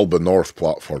Alba North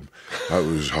platform. That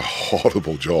was a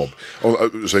horrible job.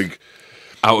 It was like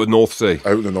out of North Sea.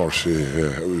 Out in the North Sea,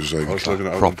 yeah. It was like I was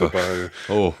living proper.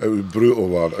 It was brutal,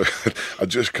 man. I'd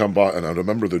just come back, and I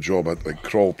remember the job. I'd like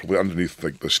crawl probably underneath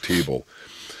like this table,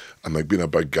 and like being a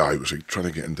big guy, it was like trying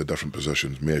to get into different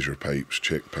positions, measure pipes,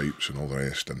 check pipes, and all the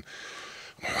rest. And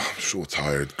I'm so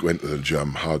tired. Went to the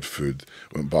gym, had food,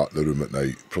 went back to the room at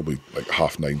night, probably like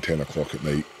 9:30, 10 o'clock at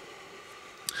night.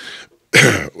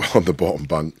 On the bottom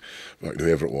bank, like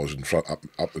whoever it was in front,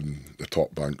 up in the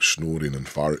top bank, snoring and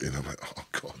farting. I'm like, oh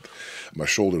God. My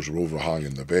shoulders were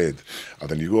overhanging the bed. And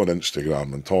then you go on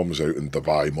Instagram and Tom's out in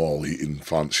Dubai Mall eating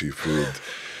fancy food,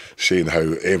 saying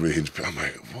how everything's... I'm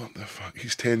like, what the fuck?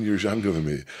 He's 10 years younger than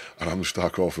me, and I'm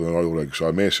stuck off in an oil rig. So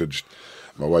I messaged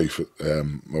my wife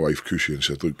Cushy, and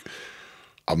said, look,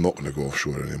 I'm not going to go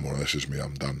offshore anymore. This is me.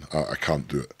 I'm done. I can't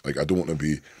do it. Like, I don't want to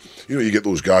be... you get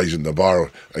those guys in the bar,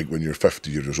 like when you're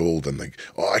 50 years old, and like,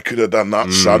 oh, I could have done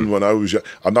that, son, when I was...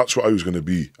 And that's what I was going to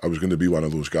be. I was going to be one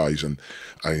of those guys. And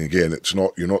again, it's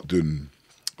not... You're not doing...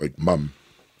 Like, Mum,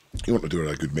 you want to do her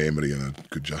a good memory and a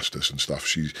good justice and stuff.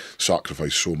 She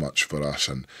sacrificed so much for us.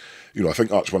 And, I think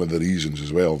that's one of the reasons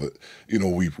as well that,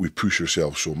 we push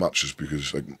ourselves so much, is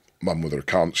because, like, Mum with her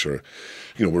cancer,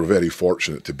 we're very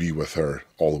fortunate to be with her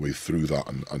all the way through that,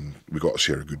 and we got to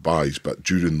see her goodbyes. But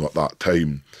during that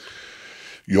time,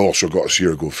 you also got to see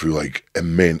her go through like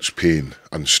immense pain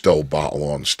and still battle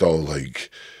on, still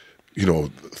like,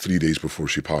 3 days before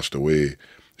she passed away,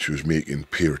 she was making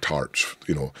pear tarts,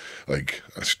 you know, like,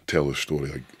 I tell the story,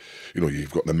 like, you know,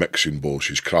 you've got the mixing bowl,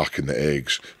 she's cracking the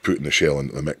eggs, putting the shell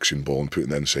into the mixing bowl and putting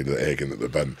the inside of the egg into the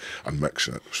bin and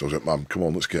mixing it. So I was like, Mum, come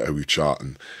on, let's get a wee chat.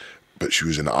 But she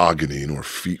was in agony, you know, her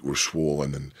feet were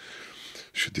swollen and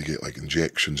she had to get like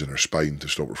injections in her spine to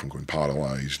stop her from going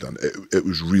paralysed, and it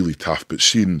was really tough. But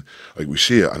seeing, like we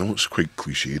say it, I know it's quite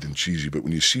cliched and cheesy, but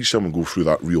when you see someone go through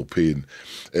that real pain,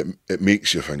 it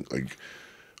makes you think, like,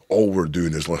 all we're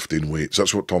doing is lifting weights.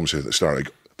 That's what Tom said at the start.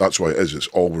 Like, that's why it is. It's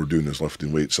all we're doing is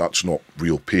lifting weights. That's not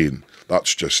real pain.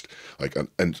 That's just like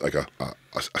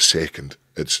a second.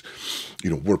 It's, you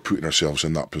know, we're putting ourselves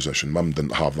in that position. Mum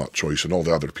didn't have that choice, and all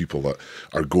the other people that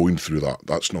are going through that,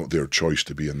 that's not their choice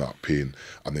to be in that pain,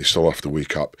 and they still have to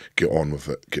wake up, get on with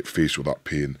it, get faced with that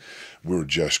pain. We're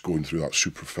just going through that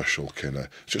superficial kind of,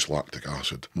 it's just lactic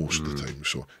acid most of the time.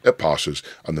 So it passes,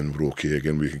 and then we're okay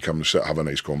again. We can come and sit, have a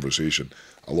nice conversation.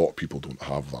 A lot of people don't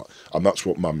have that, and that's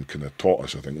what Mum kind of taught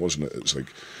us, I think, wasn't it? It's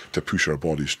like to push our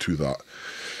bodies to that,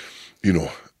 you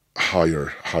know,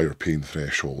 higher pain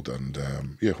threshold, and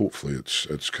yeah, hopefully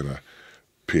it's kind of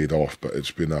paid off. But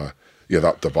it's been that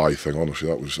Dubai thing, honestly,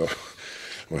 that was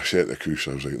when I set the cruise,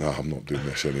 I was like, nah, I'm not doing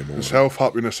this anymore. It's health,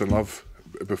 happiness and love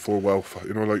before wealth,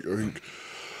 you know. Like, I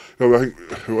think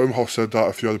Wim Hof said that,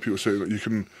 a few other people say that you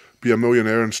can be a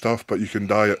millionaire and stuff, but you can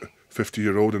die at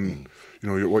 50-year-old and you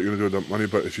know what you're going to do with that money.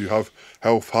 But if you have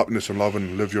health, happiness and love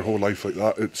and live your whole life like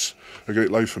that, it's a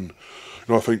great life. And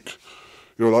you know, I think,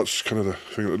 you know, that's kind of the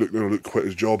thing that Luke quit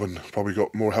his job and probably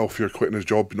got more healthier quitting his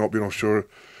job, not being offshore,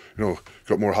 you know,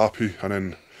 got more happy, and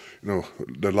then, you know,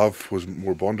 the love was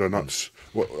more bonded, and that's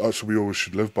what we always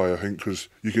should live by, I think, because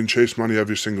you can chase money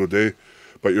every single day,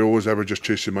 but you're always ever just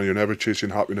chasing money. You're never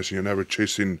chasing happiness, and you're never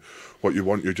chasing what you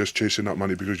want. You're just chasing that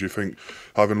money because you think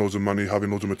having loads of money, having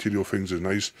loads of material things is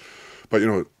nice. But, you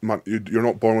know, you're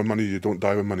not born with money, you don't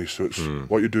die with money, so it's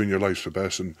what you do in your life's the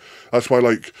best. And that's why,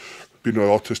 like, being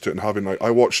autistic and having, like,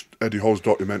 I watched Eddie Hall's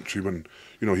documentary when,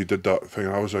 you know, he did that thing,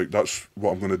 and I was like, that's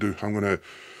what I'm going to do. I'm going to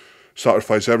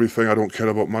sacrifice everything. I don't care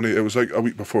about money. It was like a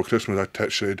week before Christmas, I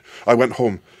texted, I went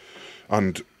home,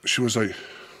 and she was like,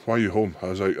 why are you home? I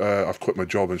was like, I've quit my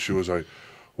job. And she was like,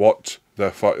 what the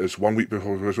fuck? It's 1 week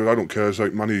before Christmas. I don't care. It's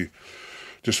like, money,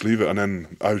 just leave it. And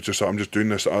then I was just like, I'm just doing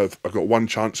this. I've got one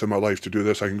chance in my life to do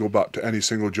this. I can go back to any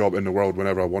single job in the world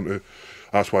whenever I want to.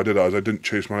 That's why I did it. I didn't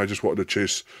chase money. I just wanted to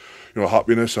chase, you know,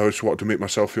 happiness. I just wanted to make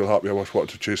myself feel happy. I just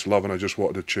wanted to chase love, and I just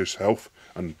wanted to chase health.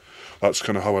 And that's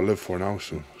kind of how I live for now.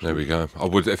 So there we go. I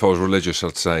would, if I was religious,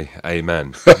 I'd say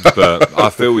amen. But I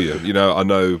feel you. You know, I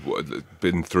know,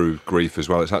 been through grief as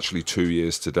well. It's actually 2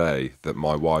 years today that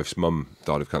my wife's mum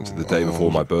died of cancer, the day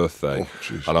before my birthday.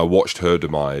 And I watched her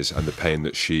demise and the pain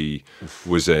that she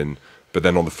was in. But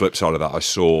then on the flip side of that, I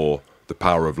saw the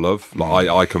power of love. Like,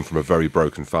 I come from a very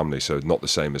broken family, so not the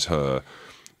same as her.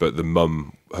 But her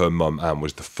mum, Anne,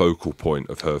 was the focal point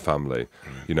of her family.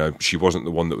 You know, she wasn't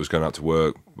the one that was going out to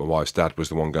work. My wife's dad was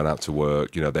the one going out to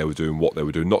work. You know, they were doing what they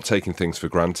were doing, not taking things for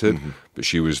granted, but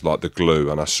she was like the glue.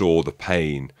 And I saw the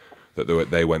pain that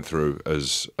they went through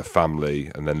as a family,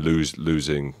 and then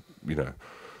losing, you know,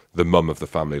 the mum of the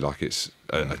family. Like, it's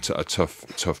a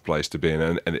tough place to be in.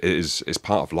 And it's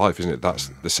part of life, isn't it? That's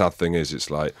the sad thing is,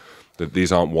 it's like, that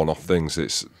these aren't one-off things.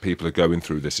 It's people are going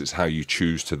through this. It's how you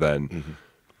choose to then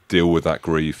deal with that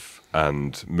grief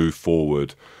and move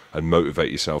forward and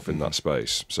motivate yourself in that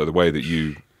space. So the way that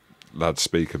you lads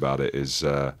speak about it is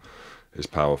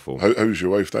powerful. How's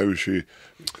your wife now? Is she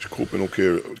coping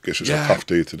okay? I guess it's a tough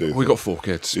day today. We got 4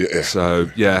 kids. Yeah. So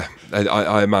yeah,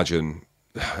 I imagine.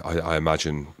 I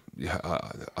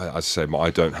say I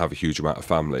don't have a huge amount of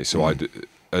family, so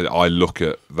I look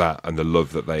at that and the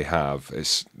love that they have.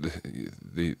 It's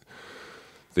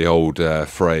the old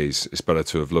phrase, it's better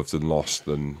to have loved and lost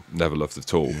than never loved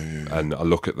at all. And I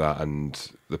look at that,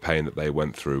 and the pain that they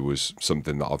went through was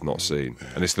something that I've not seen.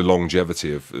 And it's the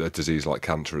longevity of a disease like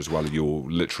cancer as well. You're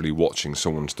literally watching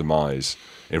someone's demise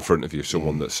in front of you,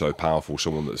 someone that's so powerful,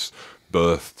 someone that's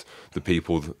birthed the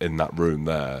people in that room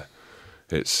there.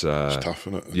 It's tough,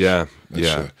 isn't it?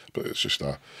 But it's just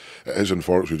it is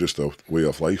unfortunately just a way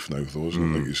of life now, though,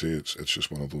 isn't it? Like you say, it's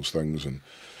just one of those things, and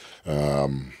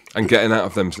getting out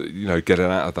of them, you know, getting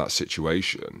out of that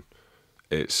situation.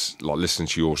 It's like listening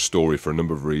to your story for a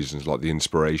number of reasons, like the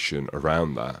inspiration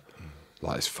around that.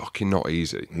 Like, it's fucking not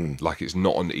easy. Like, it's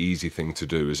not an easy thing to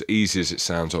do. As easy as it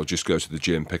sounds, I'll just go to the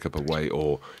gym, pick up a weight,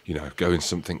 or, you know, go in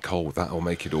something cold. That'll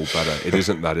make it all better. It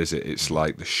isn't that, is it? It's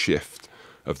like the shift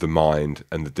of the mind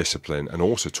and the discipline, and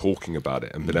also talking about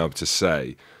it and being able to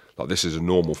say, like, this is a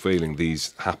normal feeling.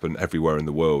 These happen everywhere in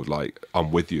the world. Like,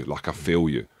 I'm with you. Like, I feel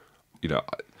you. You know,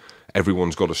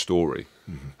 everyone's got a story,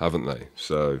 haven't they?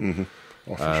 So,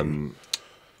 Oh, for sure.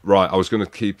 right, I was going to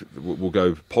keep. We'll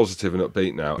go positive and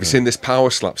upbeat now. Have you seen this power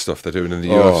slap stuff they're doing in the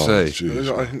UFC?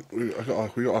 Jeez. I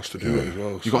think we got asked to do it as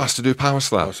well. You got asked to do power I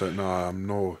slap. was like, nah, I'm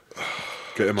no.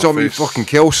 Get in my Tom, you'd face. fucking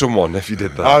kill someone if you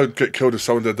did that. I would get killed if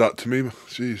someone did that to me.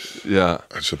 Jeez. Yeah.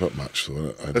 It's a bit much, though,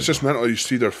 isn't it? It's just mental. You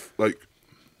see their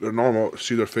they're normal.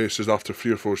 See their faces after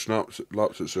 3 or 4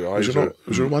 laps. It's their eyes.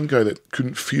 Was there one guy that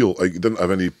couldn't feel, like, he didn't have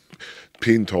any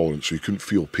pain tolerance, so he couldn't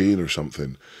feel pain or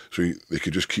something, so they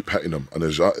could just keep hitting him, and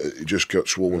he just got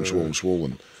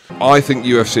swollen. I think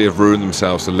UFC have ruined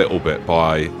themselves a little bit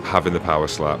by having the power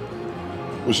slap.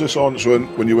 Was this on so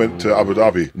when you went to Abu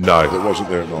Dhabi? No. It wasn't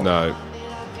there, no. No.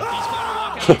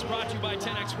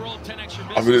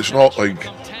 I mean, it's not like,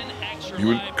 you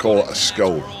wouldn't call it a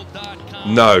skill.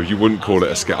 No, you wouldn't call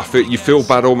it a skill. You feel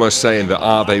bad almost saying that,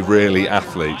 are they really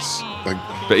athletes? Like,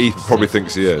 But he probably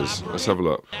thinks he is. Let's have a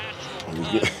look.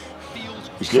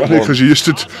 he's Funny getting on. because you used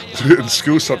to do it in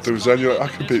school sometimes, and you're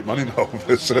like, I can beat money now.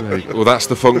 Well, that's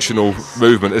the functional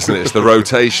movement, isn't it? It's the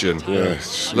rotation. Yeah,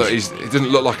 Look, he doesn't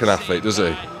look like an athlete, does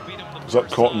he? is that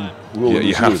cotton wool? Yeah, in you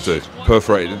his have ears? to.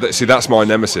 Perforated. See, that's my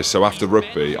nemesis. So after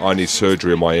rugby, I need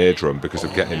surgery on my eardrum because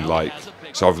of getting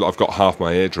So I've got half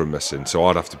my eardrum missing, so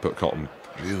I'd have to put cotton.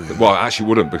 Really? Well, I actually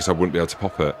wouldn't because I wouldn't be able to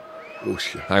pop it. Oh,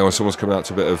 shit. Hang on, someone's coming out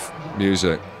to a bit of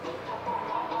music.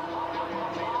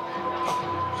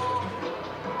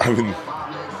 I mean,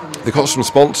 They've got some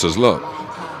sponsors, look.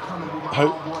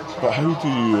 how do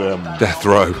you Death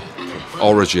Row.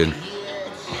 Origin.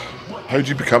 how do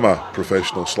you become a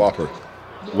professional slapper?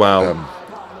 Wow.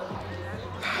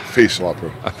 Face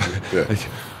slapper. Yeah.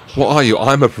 What are you?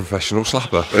 I'm a professional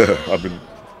slapper. I've been.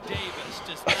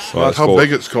 Right, How sport.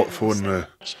 big it's got for But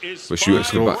shoot it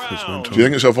to the back. Do you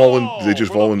think it's a they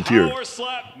just volunteer?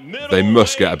 They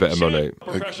must get a bit of money.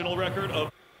 Professional record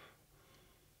of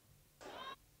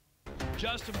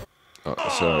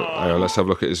So, hang on, let's have a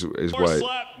look at his weight.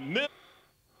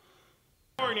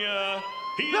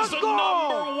 He's the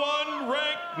 #1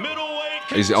 ranked middleweight.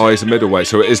 He's a middleweight,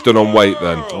 so it is done on weight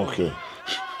then. Okay,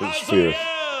 it's fair.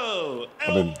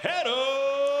 I mean,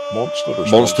 Monster. Or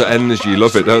Monster sponsor? Energy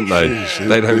love it, don't they? Jeez,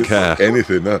 They don't care.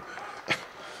 anything.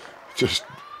 Just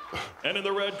And in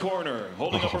the red corner,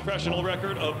 holding a professional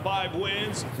record of 5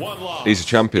 wins, 1 loss. He's a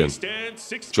champion. He stands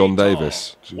 6 John feet tall,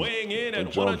 Davis. weighing in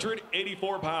at John.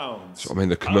 184 pounds. I mean,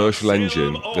 the commercial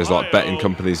engine, there's like betting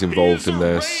companies involved in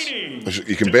this.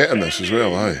 you can bet on this as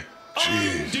well, aye.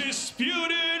 Jeez,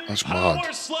 Undisputed That's mad.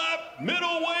 power slap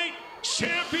middleweight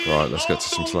champion. Right, let's get to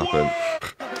some slapping.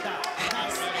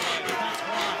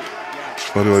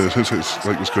 By the way, it looks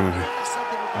like it's going to be.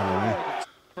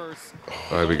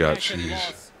 There we go.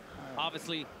 Jeez.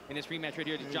 Obviously, in this rematch right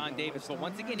here to John Davis, but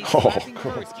once again, he's Oh. passing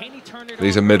first. Can he turn it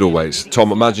These are over? middleweights.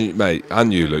 Tom, imagine, mate,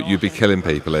 and you, Luke, you'd be killing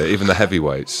people here, even the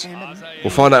heavyweights.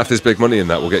 We'll find out if there's big money in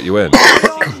that, we'll get you in.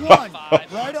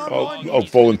 I'll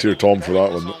volunteer Tom for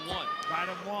that one.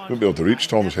 Won't be able to reach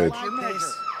Tom's head.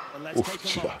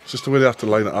 It's just the way they have to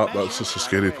line it up. That's just the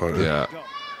scary part. Yeah.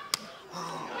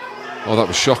 Oh, that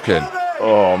was shocking.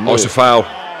 Oh, Oh, it's a foul.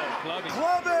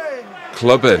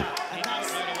 Clubbing.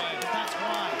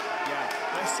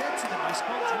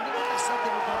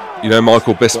 You know,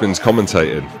 Michael Bisping's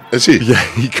commentating. Is he? Yeah,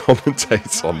 he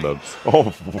commentates on them.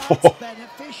 Oh,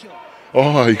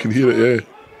 oh, you can hear it. Yeah.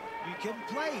 You can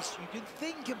place, you can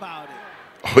think about it.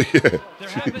 Oh, yeah. There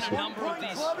have been a number of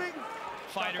these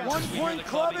fighters. 1 point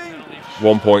clubbing.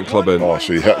 1 point clubbing. Oh,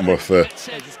 so you hit him with the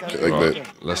like Right,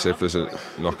 let's see if there's a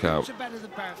knockout. Better than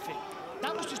perfect.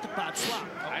 That was just a bad slap.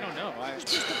 I don't know.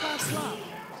 Just a bad slap.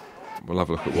 We'll have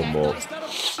a look at one more. He wobbled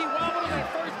away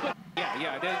first, but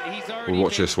yeah, he's already. We'll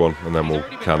watch this one and then we'll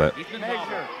can it. He's been wobbled.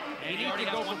 And he can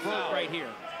go for broke right here.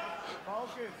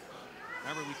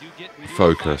 Remember, we do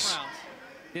Focus. 5 rounds.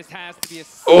 This has to be a.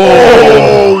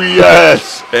 Oh,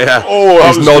 yes. Yeah. Oh, that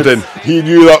He's was nodding. good. He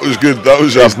knew that was good. That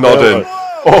was He's nodding.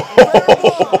 Oh,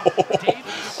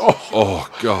 Oh,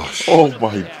 gosh. oh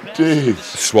my days.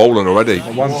 Swollen already.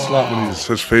 One slap and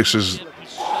his face is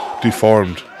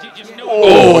deformed.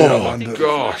 Oh,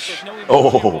 gosh.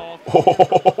 Oh,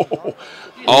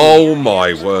 Oh,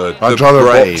 my word. I'd The rather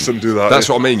brain. box than do that. That's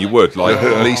what I mean, you would. Like,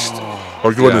 at least.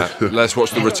 Or go Yeah, in let's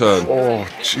watch the return. oh,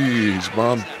 jeez,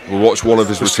 man. We'll watch one of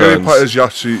his The scary returns. part is you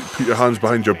actually put your hands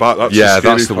behind your back. That's Yeah, the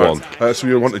scary that's the part. one. That's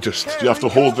where you want to just Do you have to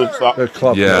hold that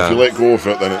club. Yeah. If you let go of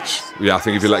it, then it's. Yeah, I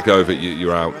think if you let go of it,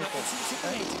 you're out.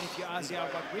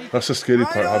 That's the scary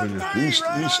part, having you.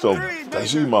 He's still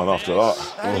dizzy, man, after that.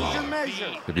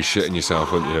 You'd be shitting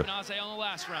yourself, wouldn't you? Nausea on the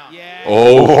last round.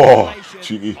 Oh, Oh,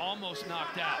 cheeky. Almost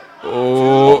knocked out.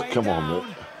 oh. Come on,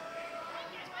 mate.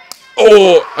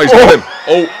 Oh, he's got him.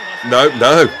 Oh, no. A bit of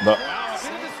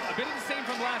the same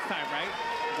from last time, right?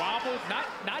 Wobbled,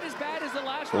 not as bad as the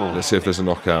last time. Let's see if there's a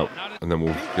knockout, and then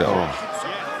we'll get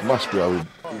on. Must be. I would.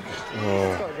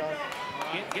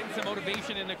 Getting some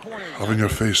motivation in the corner. Having your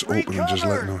face open and just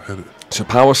letting them hit it. So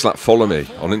Power Slap follow me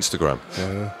on Instagram,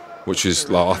 which is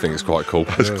like I think it's quite cool.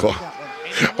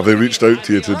 Have they reached out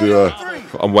to you to do a?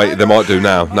 I'm waiting. They might do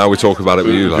now. Now we talk about it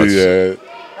with you lads.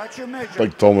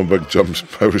 Big Tom and Big Jumps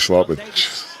power slapping.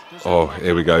 Oh,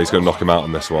 here we go. He's going to knock him out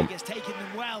on this one. He's taken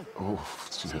them well.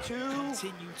 Continue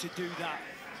to do that.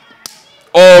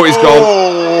 Oh, he's gone.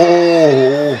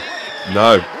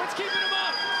 No. What's keeping him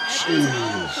up?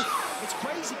 It's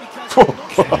crazy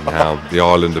because Now, the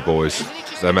Islander boys.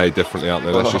 They're made differently, aren't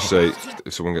they? Let's just see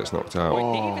if someone gets knocked out.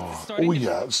 Oh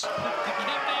yes.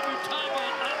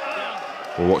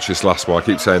 We'll watch this last one. I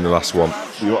keep saying the last one.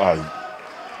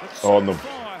 On them.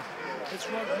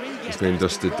 He's being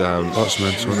dusted down. That's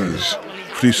mental, isn't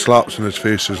it? 3 slaps in his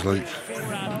face is like...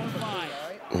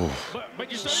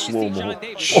 Slow-mo.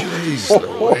 Jeez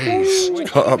Louise.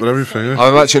 Cut up and everything, eh?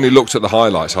 I've actually looked at the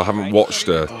highlights. I haven't watched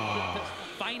a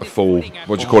full,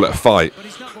 what do you call it, a fight.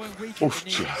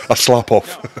 A slap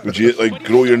off. Would you like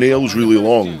grow your nails really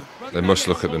long? They must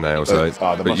look at the nails, eh? They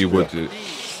But must you be. would do.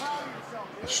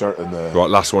 A certain. Right,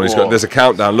 last one. There's a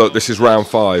countdown. Look, this is round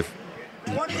 5.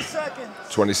 20 seconds.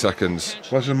 20 seconds.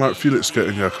 Imagine Mark Felix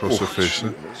getting you across the face,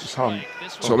 eh?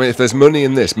 So, I mean, if there's money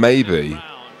in this, maybe,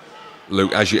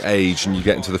 Luke, as you age and you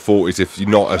get into the 40s, if you're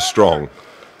not as strong,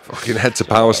 fucking head to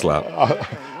Power Slap.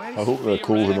 I hope their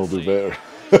clothing will do better.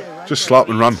 Just slap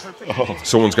and run.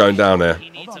 Someone's going down here. He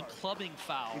needs a clubbing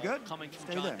foul coming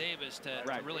from John Davis to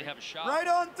really have a shot. Right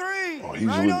on 3. He's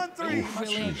Right really- on 3.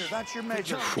 That's your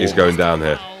measure. He's going down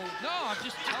here. No, I'm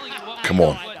just telling you Come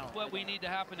on. what we need to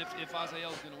happen if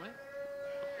Azael's going to win.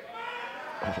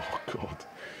 Oh God.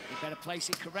 You better place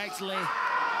it correctly.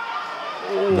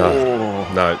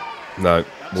 No.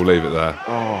 We'll leave it there.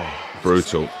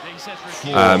 Brutal.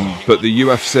 But the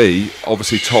UFC,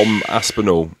 obviously Tom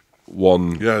Aspinall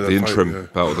won Yeah, the the interim fight, yeah.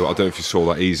 belt. I don't know if you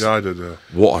saw that. Yeah, I did, yeah.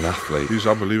 What an athlete. He's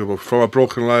unbelievable. From a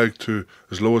broken leg to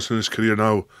his lowest in his career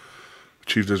now,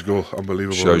 achieved his goal.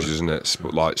 Unbelievable. Shows you, isn't it?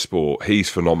 Sport. He's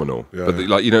phenomenal. Yeah.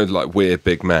 But like we're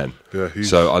big men. Yeah, he's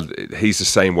the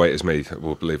same weight as me.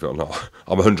 Well, believe it or not,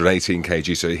 I'm 118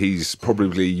 kg. So he's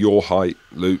probably your height,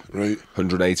 Luke. Right.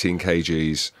 118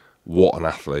 kgs. What an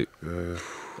athlete. Yeah.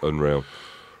 Unreal.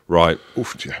 Right.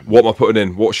 Oof, yeah. What am I putting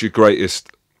in? What's your greatest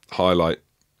highlight?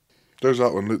 There's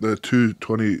that one. Look, the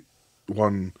 2:21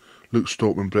 Luke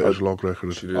Stoltman British log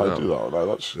record. I do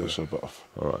that. That's a bit of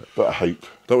hype.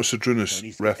 That was Sadrunas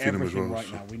refing him as well.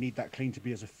 Right now. We need that clean to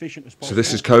be as efficient as possible. So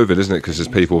this is COVID, isn't it? Because there's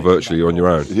people virtually on your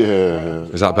own. Yeah.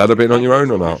 Is that better being on your own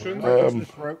or not?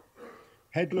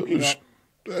 Head looking up.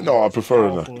 No, I prefer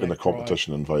in a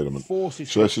competition environment.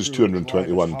 So this is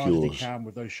 221 kilos.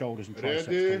 With those shoulders and triceps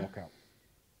to knock out.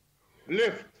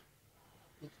 Lift.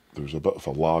 There was a bit of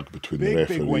a lag between the Big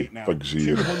referee, weight now. Big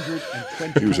Z, and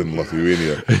 220 he was in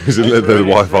Lithuania. The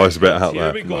Wi-Fi's a bit out Here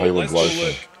there. we The go. Highland Let's go, Life.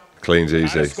 Luke. Clean's And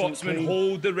easy. a Scotsman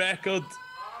hold the record.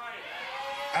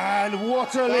 And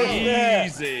what a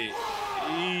lift there.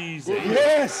 Easy.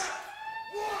 Yes.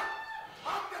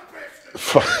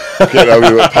 Get out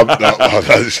of it, pump that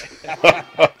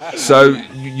lad. So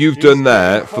you've done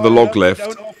there for the log lift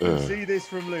Don't often see this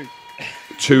from Luke.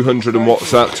 200 and what's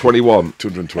that? 21.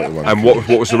 221. And what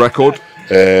was the record?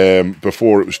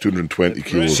 Before it was 220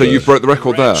 kilos. So you broke the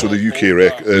record there. So the UK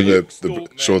record,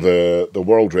 the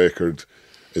world record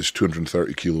is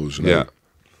 230 kilos now.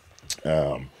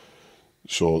 Yeah.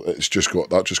 So it's just got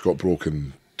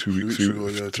broken 2 weeks ago.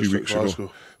 yeah, 3 just weeks at ago.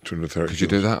 Glasgow. 230. Did you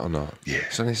do that or not? Yeah.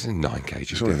 So this is 9 kg.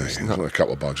 It's only, difference, it's not- only a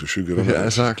couple of bags of sugar in Yeah, it.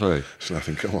 exactly. It's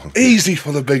nothing. Come on. Easy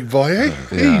for the big boy, eh?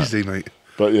 Yeah. Easy, mate.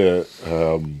 But yeah,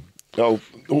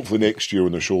 hopefully next year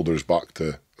when the shoulder's back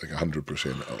to like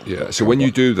 100%. Yeah. So when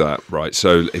you do that, right?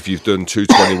 So if you've done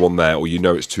 221 there, or you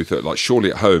know it's 230, like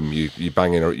surely at home you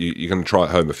bang in, or you're going to try at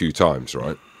home a few times,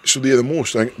 right? So the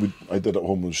most I did at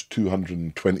home was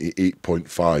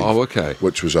 228.5. Oh, okay.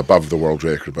 Which was above the world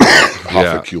record by half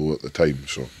Yeah. a kilo at the time.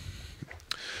 So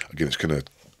again, it's kind of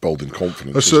building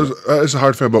confidence. isn't it? That is the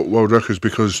hard thing about world records,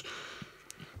 because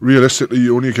realistically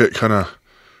you only get kind of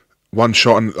one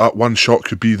shot, and that one shot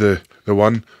could be the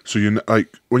one. So like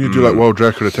when you do like world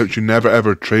record attempts, you never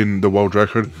ever train the world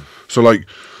record. So like,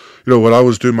 you know, when I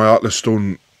was doing my Atlas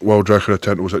Stone world record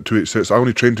attempt, it was at 286. I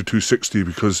only trained to 260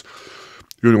 because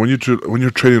you know when you're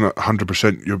training at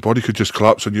 100%, your body could just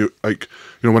collapse, and you like,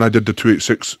 you know, when I did the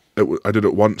 286, I did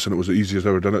it once and it was the easiest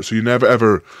I've ever done it. So you never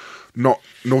ever, no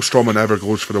strongman ever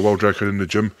goes for the world record in the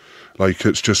gym. Like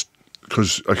it's just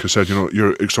because, like I said, you know,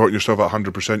 you're exerting yourself at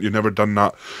 100%. You've never done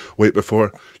that weight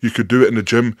before. You could do it in the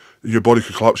gym, your body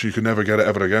could collapse, you could never get it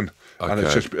ever again. Okay.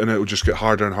 And it will just get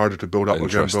harder and harder to build up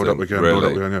again, build up again, really? build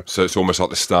up again. Yeah. So it's almost like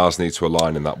the stars need to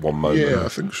align in that one moment. Yeah, I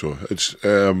think so. It's,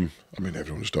 I mean,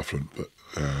 everyone's different, but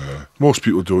most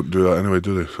people don't do that anyway,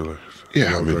 do they? So like,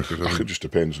 yeah, I mean, it just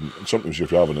depends. And sometimes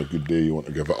if you're having a good day, you want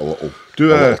to give it a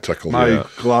little tickle. My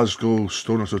Glasgow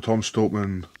Stoner, so Tom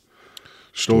Stoltman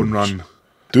Stone Run.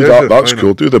 Do that. That's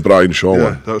cool. Do the Brian Shaw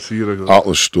one. That's a year ago.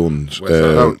 Atlas Stones.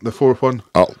 The fourth one.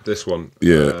 This one.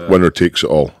 Yeah, winner takes it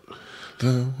all.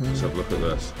 Let's have a look at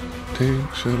this.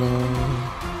 Takes it all.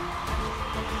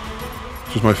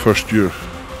 This was my first year.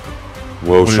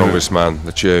 World's Strongest Man,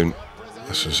 the tune.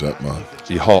 This is it, man.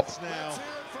 You hot?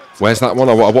 Where's that one?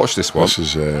 I watched this one. This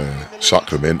is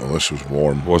Sacramento. This was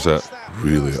warm. Was it?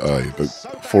 Really,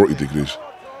 about 40 degrees.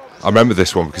 I remember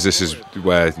this one because this is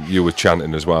where you were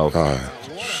chanting as well.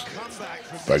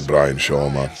 Big Brian Shaw,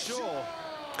 man.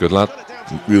 Good lad.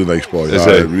 Really nice boy. Is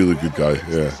he? Really good guy,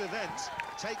 yeah.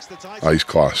 He's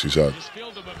class, he's a...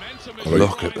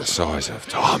 Look at the size of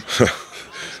Tom.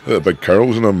 The big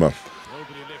curls in him, man.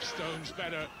 Nobody lifts stones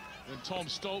better than Tom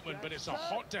Stoltman, but it's a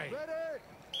hot day.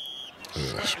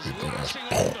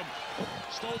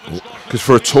 Because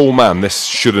for a tall man, this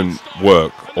shouldn't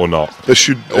work, or not? This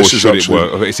should it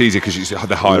work? It's easy because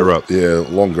they're higher up. Yeah,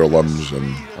 longer limbs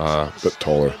and a bit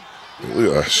taller.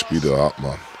 Look at the speed of that,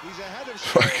 man.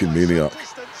 Fucking maniac.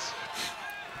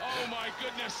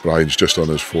 Brian's just on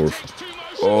his fourth.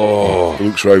 Oh,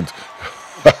 Looks round.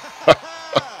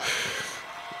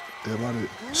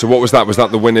 So what was that? Was that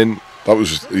the winning? That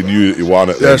was, he knew he won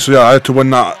it. Yeah, so I had to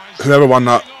win that. Whoever won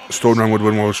that stone run would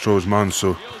win World's Strongest Man.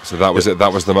 So that was it.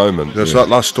 That was the moment. Yeah, so that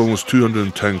last stone was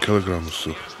 210 kilograms.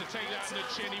 So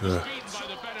yeah.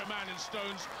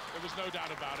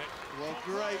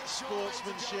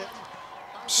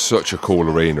 Such a cool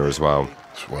arena as well.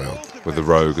 It's wild. With the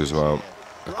Rogue as well.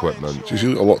 Equipment. He's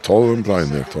a lot taller than Brian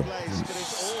there, Tom.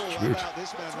 It's weird.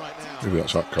 Maybe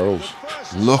that's that curls.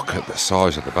 Look at the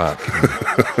size of the back.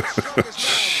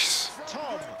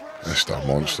 That's that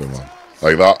monster, man.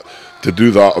 Like that, to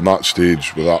do that on that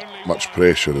stage with that much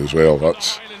pressure as well,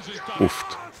 that's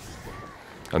oofed.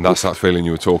 And that's that feeling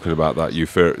you were talking about, that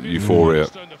euphoria.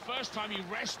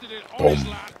 Boom.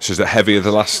 So is it heavier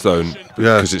the last stone?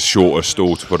 Yeah. Because it's shorter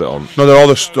stall to put it on? No, they're all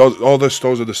the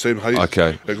stones are the same height.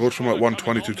 Okay. It goes from like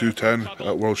 120 to 210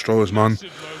 at World's Strongest Man.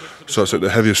 So it's like the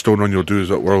heaviest stone run you'll do is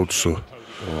at Worlds. So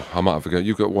I might have to go.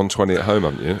 You've got 120 at home,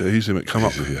 haven't you? yeah, easy, mate. Come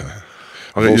up. Yeah.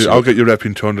 I'll get you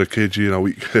repping 200 kg in a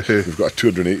week. We've got a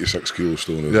 286 kilo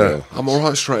stone as well. I'm all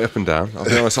right straight up and down. I'll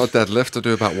be honest, I deadlift. I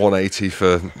do about 180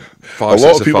 for 5 A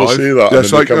lot of people say that. Yeah,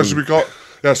 so we got.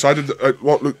 Yeah, so I did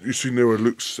what Luke you seen there with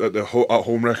Luke's at the at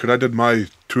home record. I did my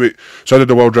 28. So I did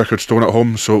the world record stone at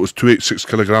home. So it was 286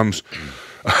 kilograms.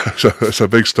 So it's a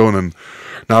big stone, and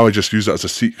now I just use it as a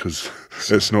seat because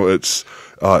it's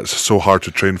so hard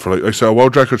to train for. Like I said, a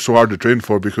world record's so hard to train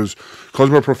for because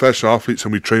we're professional athletes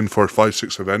and we train for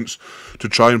 5-6 events. To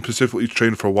try and specifically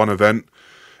train for one event,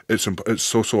 it's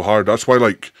so hard. That's why,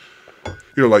 like,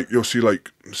 you know, like you'll see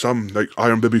like some like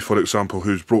Iron Bibi, for example,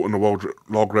 who's broken the world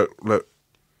log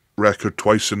record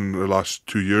twice in the last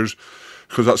 2 years,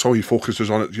 because that's all he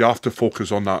focuses on. It you have to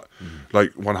focus on that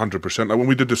like 100%. Like when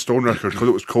we did the stone record, because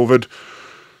it was COVID,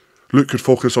 Luke could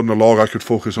focus on the log, I could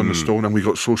focus on the stone, and we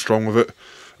got so strong with it.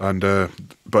 And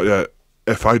but yeah,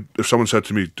 if someone said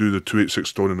to me do the 286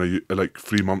 stone in like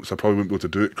 3 months, I probably wouldn't be able to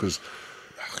do it because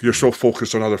you're so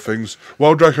focused on other things.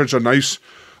 World records are nice.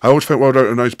 I always think world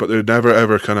records are nice, but they never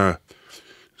ever kind of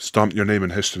stamp your name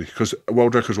in history, because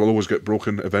world records will always get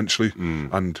broken eventually.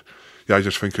 And yeah, I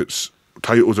just think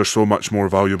titles are so much more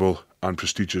valuable and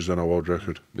prestigious than a world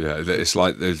record. Yeah, it's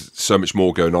like there's so much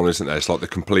more going on, isn't there? It's like the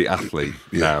complete athlete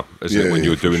now, isn't it? When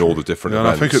you're doing all the different events.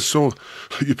 And I think it's so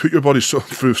you put your body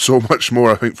through so much more,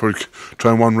 I think, for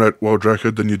trying one world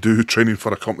record than you do training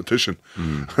for a competition.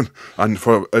 And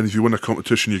if you win a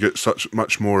competition, you get such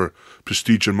much more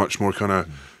prestige and much more kind of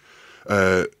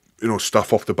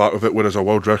stuff off the back of it. Whereas a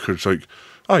world record's like,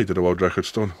 you did a world record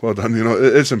stone, well done. You know,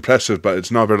 it's impressive, but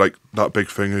it's never like that big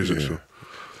thing, is it? So.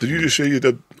 Did you just say you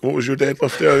did? What was your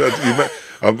deadlift there?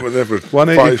 I've never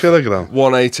 180 kilogram.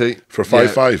 180 for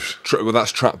 5.5. Well,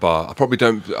 that's trap bar. I probably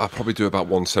do about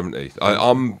 170.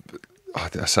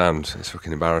 It's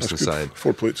fucking embarrassing saying.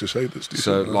 4 plates aside. That's decent.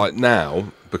 So like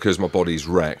now, because my body's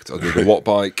wrecked, I do the watt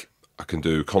bike. I can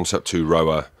do concept 2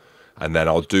 rower, And then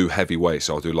I'll do heavy weights.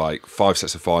 So I'll do like 5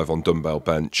 sets of 5 on dumbbell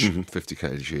bench, 50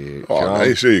 kg. Oh,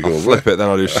 nice. There you go. I'll flip it, then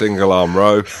I'll do single arm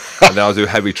row, and then I'll do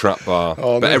heavy trap bar.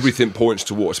 But nice. everything points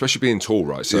toward, especially being tall,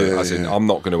 right? So as in, I'm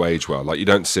not going to age well. Like you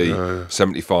don't see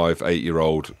 75,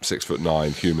 8-year-old,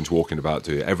 6'9" humans walking about,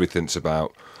 do you? Everything's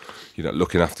about, you know,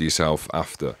 looking after yourself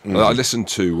after. I listened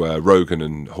to Rogan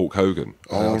and Hulk Hogan.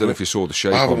 I don't know if you saw the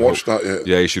shape. I haven't on watched Hulk. that yet.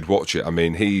 Yeah, you should watch it. I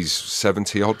mean, he's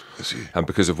 70 odd, Is he? and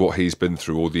because of what he's been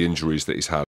through, all the injuries that he's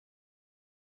had.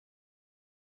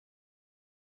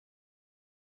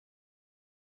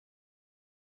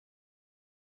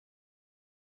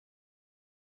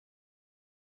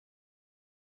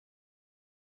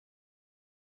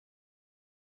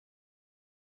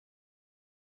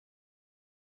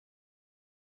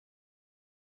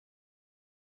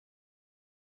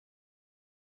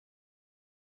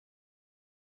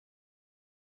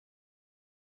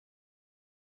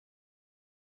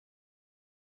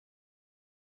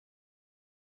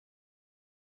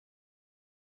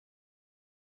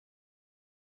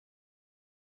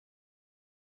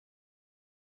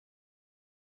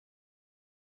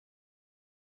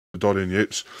 Dorian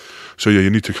Yates. So yeah, you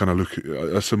need to kind of look.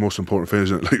 That's the most important thing,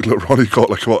 isn't it? Like look, Ronnie got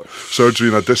like what surgery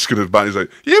and a disc in his back. He's like,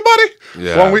 yeah, buddy.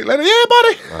 Yeah. 1 week later, yeah,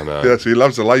 buddy. I know. Yeah, so he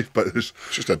loves the life, but it's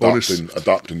Just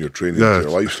adapting your training to your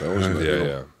lifestyle, isn't it?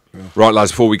 Yeah. Right,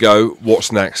 lads, before we go,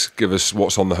 what's next? Give us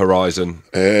what's on the horizon.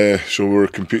 So we're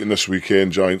competing this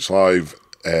weekend, Giants Live.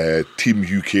 Team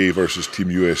UK versus Team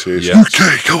USA. Yeah.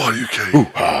 UK. Come on,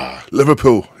 UK.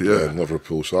 Liverpool. Yeah.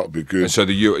 Liverpool. So that'll be good. And so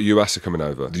the US are coming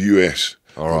over. The US.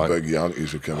 All right. The big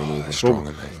Yankees are coming over. Strong,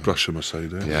 aren't they? Brush them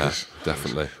aside. Yeah, Yes.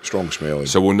 definitely. Strong smelling.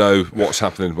 So we'll know what's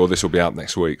happening. Well, this will be out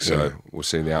next week, so Yeah. we'll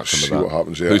see the outcome See of that. what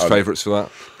happens, yeah. Who's And- favourites for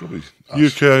that? Probably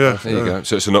UK. Yeah. There you go.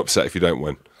 So it's an upset if you don't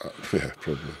win. Yeah,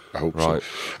 probably. I hope Right. so.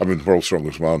 I mean, world's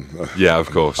strongest man. Yeah, of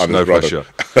course. And No his brother.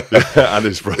 pressure. And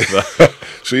his brother.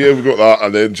 So yeah, we've got that,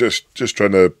 and then just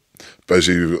trying to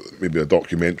busy. We've got maybe a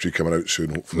documentary coming out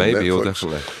soon. Hopefully, Maybe, or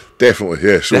Netflix. Definitely,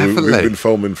 yeah. So Definitely. we've been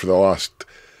filming for the last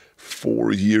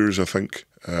 4 years, I think.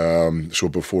 So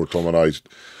before Tom and I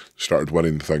started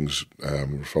winning things,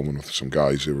 we were filming with some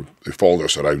guys. They followed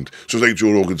us around. So it's like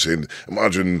Joe Rogan saying,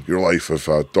 "Imagine your life if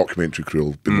a documentary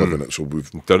crew had been living it." So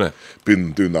we've Done it.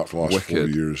 been doing that for the last Wicked.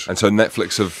 4 years. And so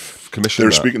Netflix have commissioned They're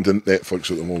that. speaking to Netflix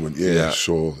at the moment, yeah. Yeah.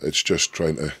 So it's just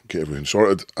trying to get everything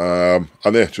sorted. And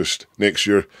then just next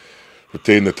year,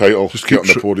 retain the title, Just get keep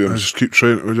on the podium. Just keep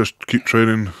training. We just keep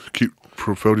training. Keep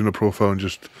building a profile and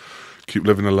just keep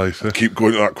living a life. Eh? Keep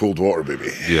going to that cold water, baby.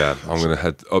 Yeah, I'm going to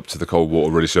head up to the cold water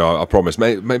really soon. I promise.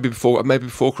 Maybe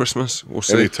before Christmas. We'll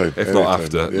see. Anytime, if not anytime.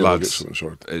 after, Yeah, we'll get lads. something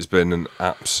sorted. It's been an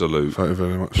absolute Thank you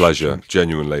very much. pleasure.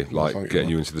 Genuinely, like thank you, getting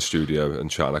man. you into the studio and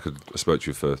chatting. I spoke to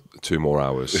you for 2 more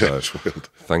hours. So Yeah, it's wild.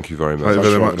 thank you very much. Thank you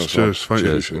very Thanks for much. having us, man. Cheers. Thank you.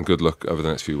 Cheers, and good luck over the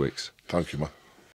next few weeks. Thank you, man.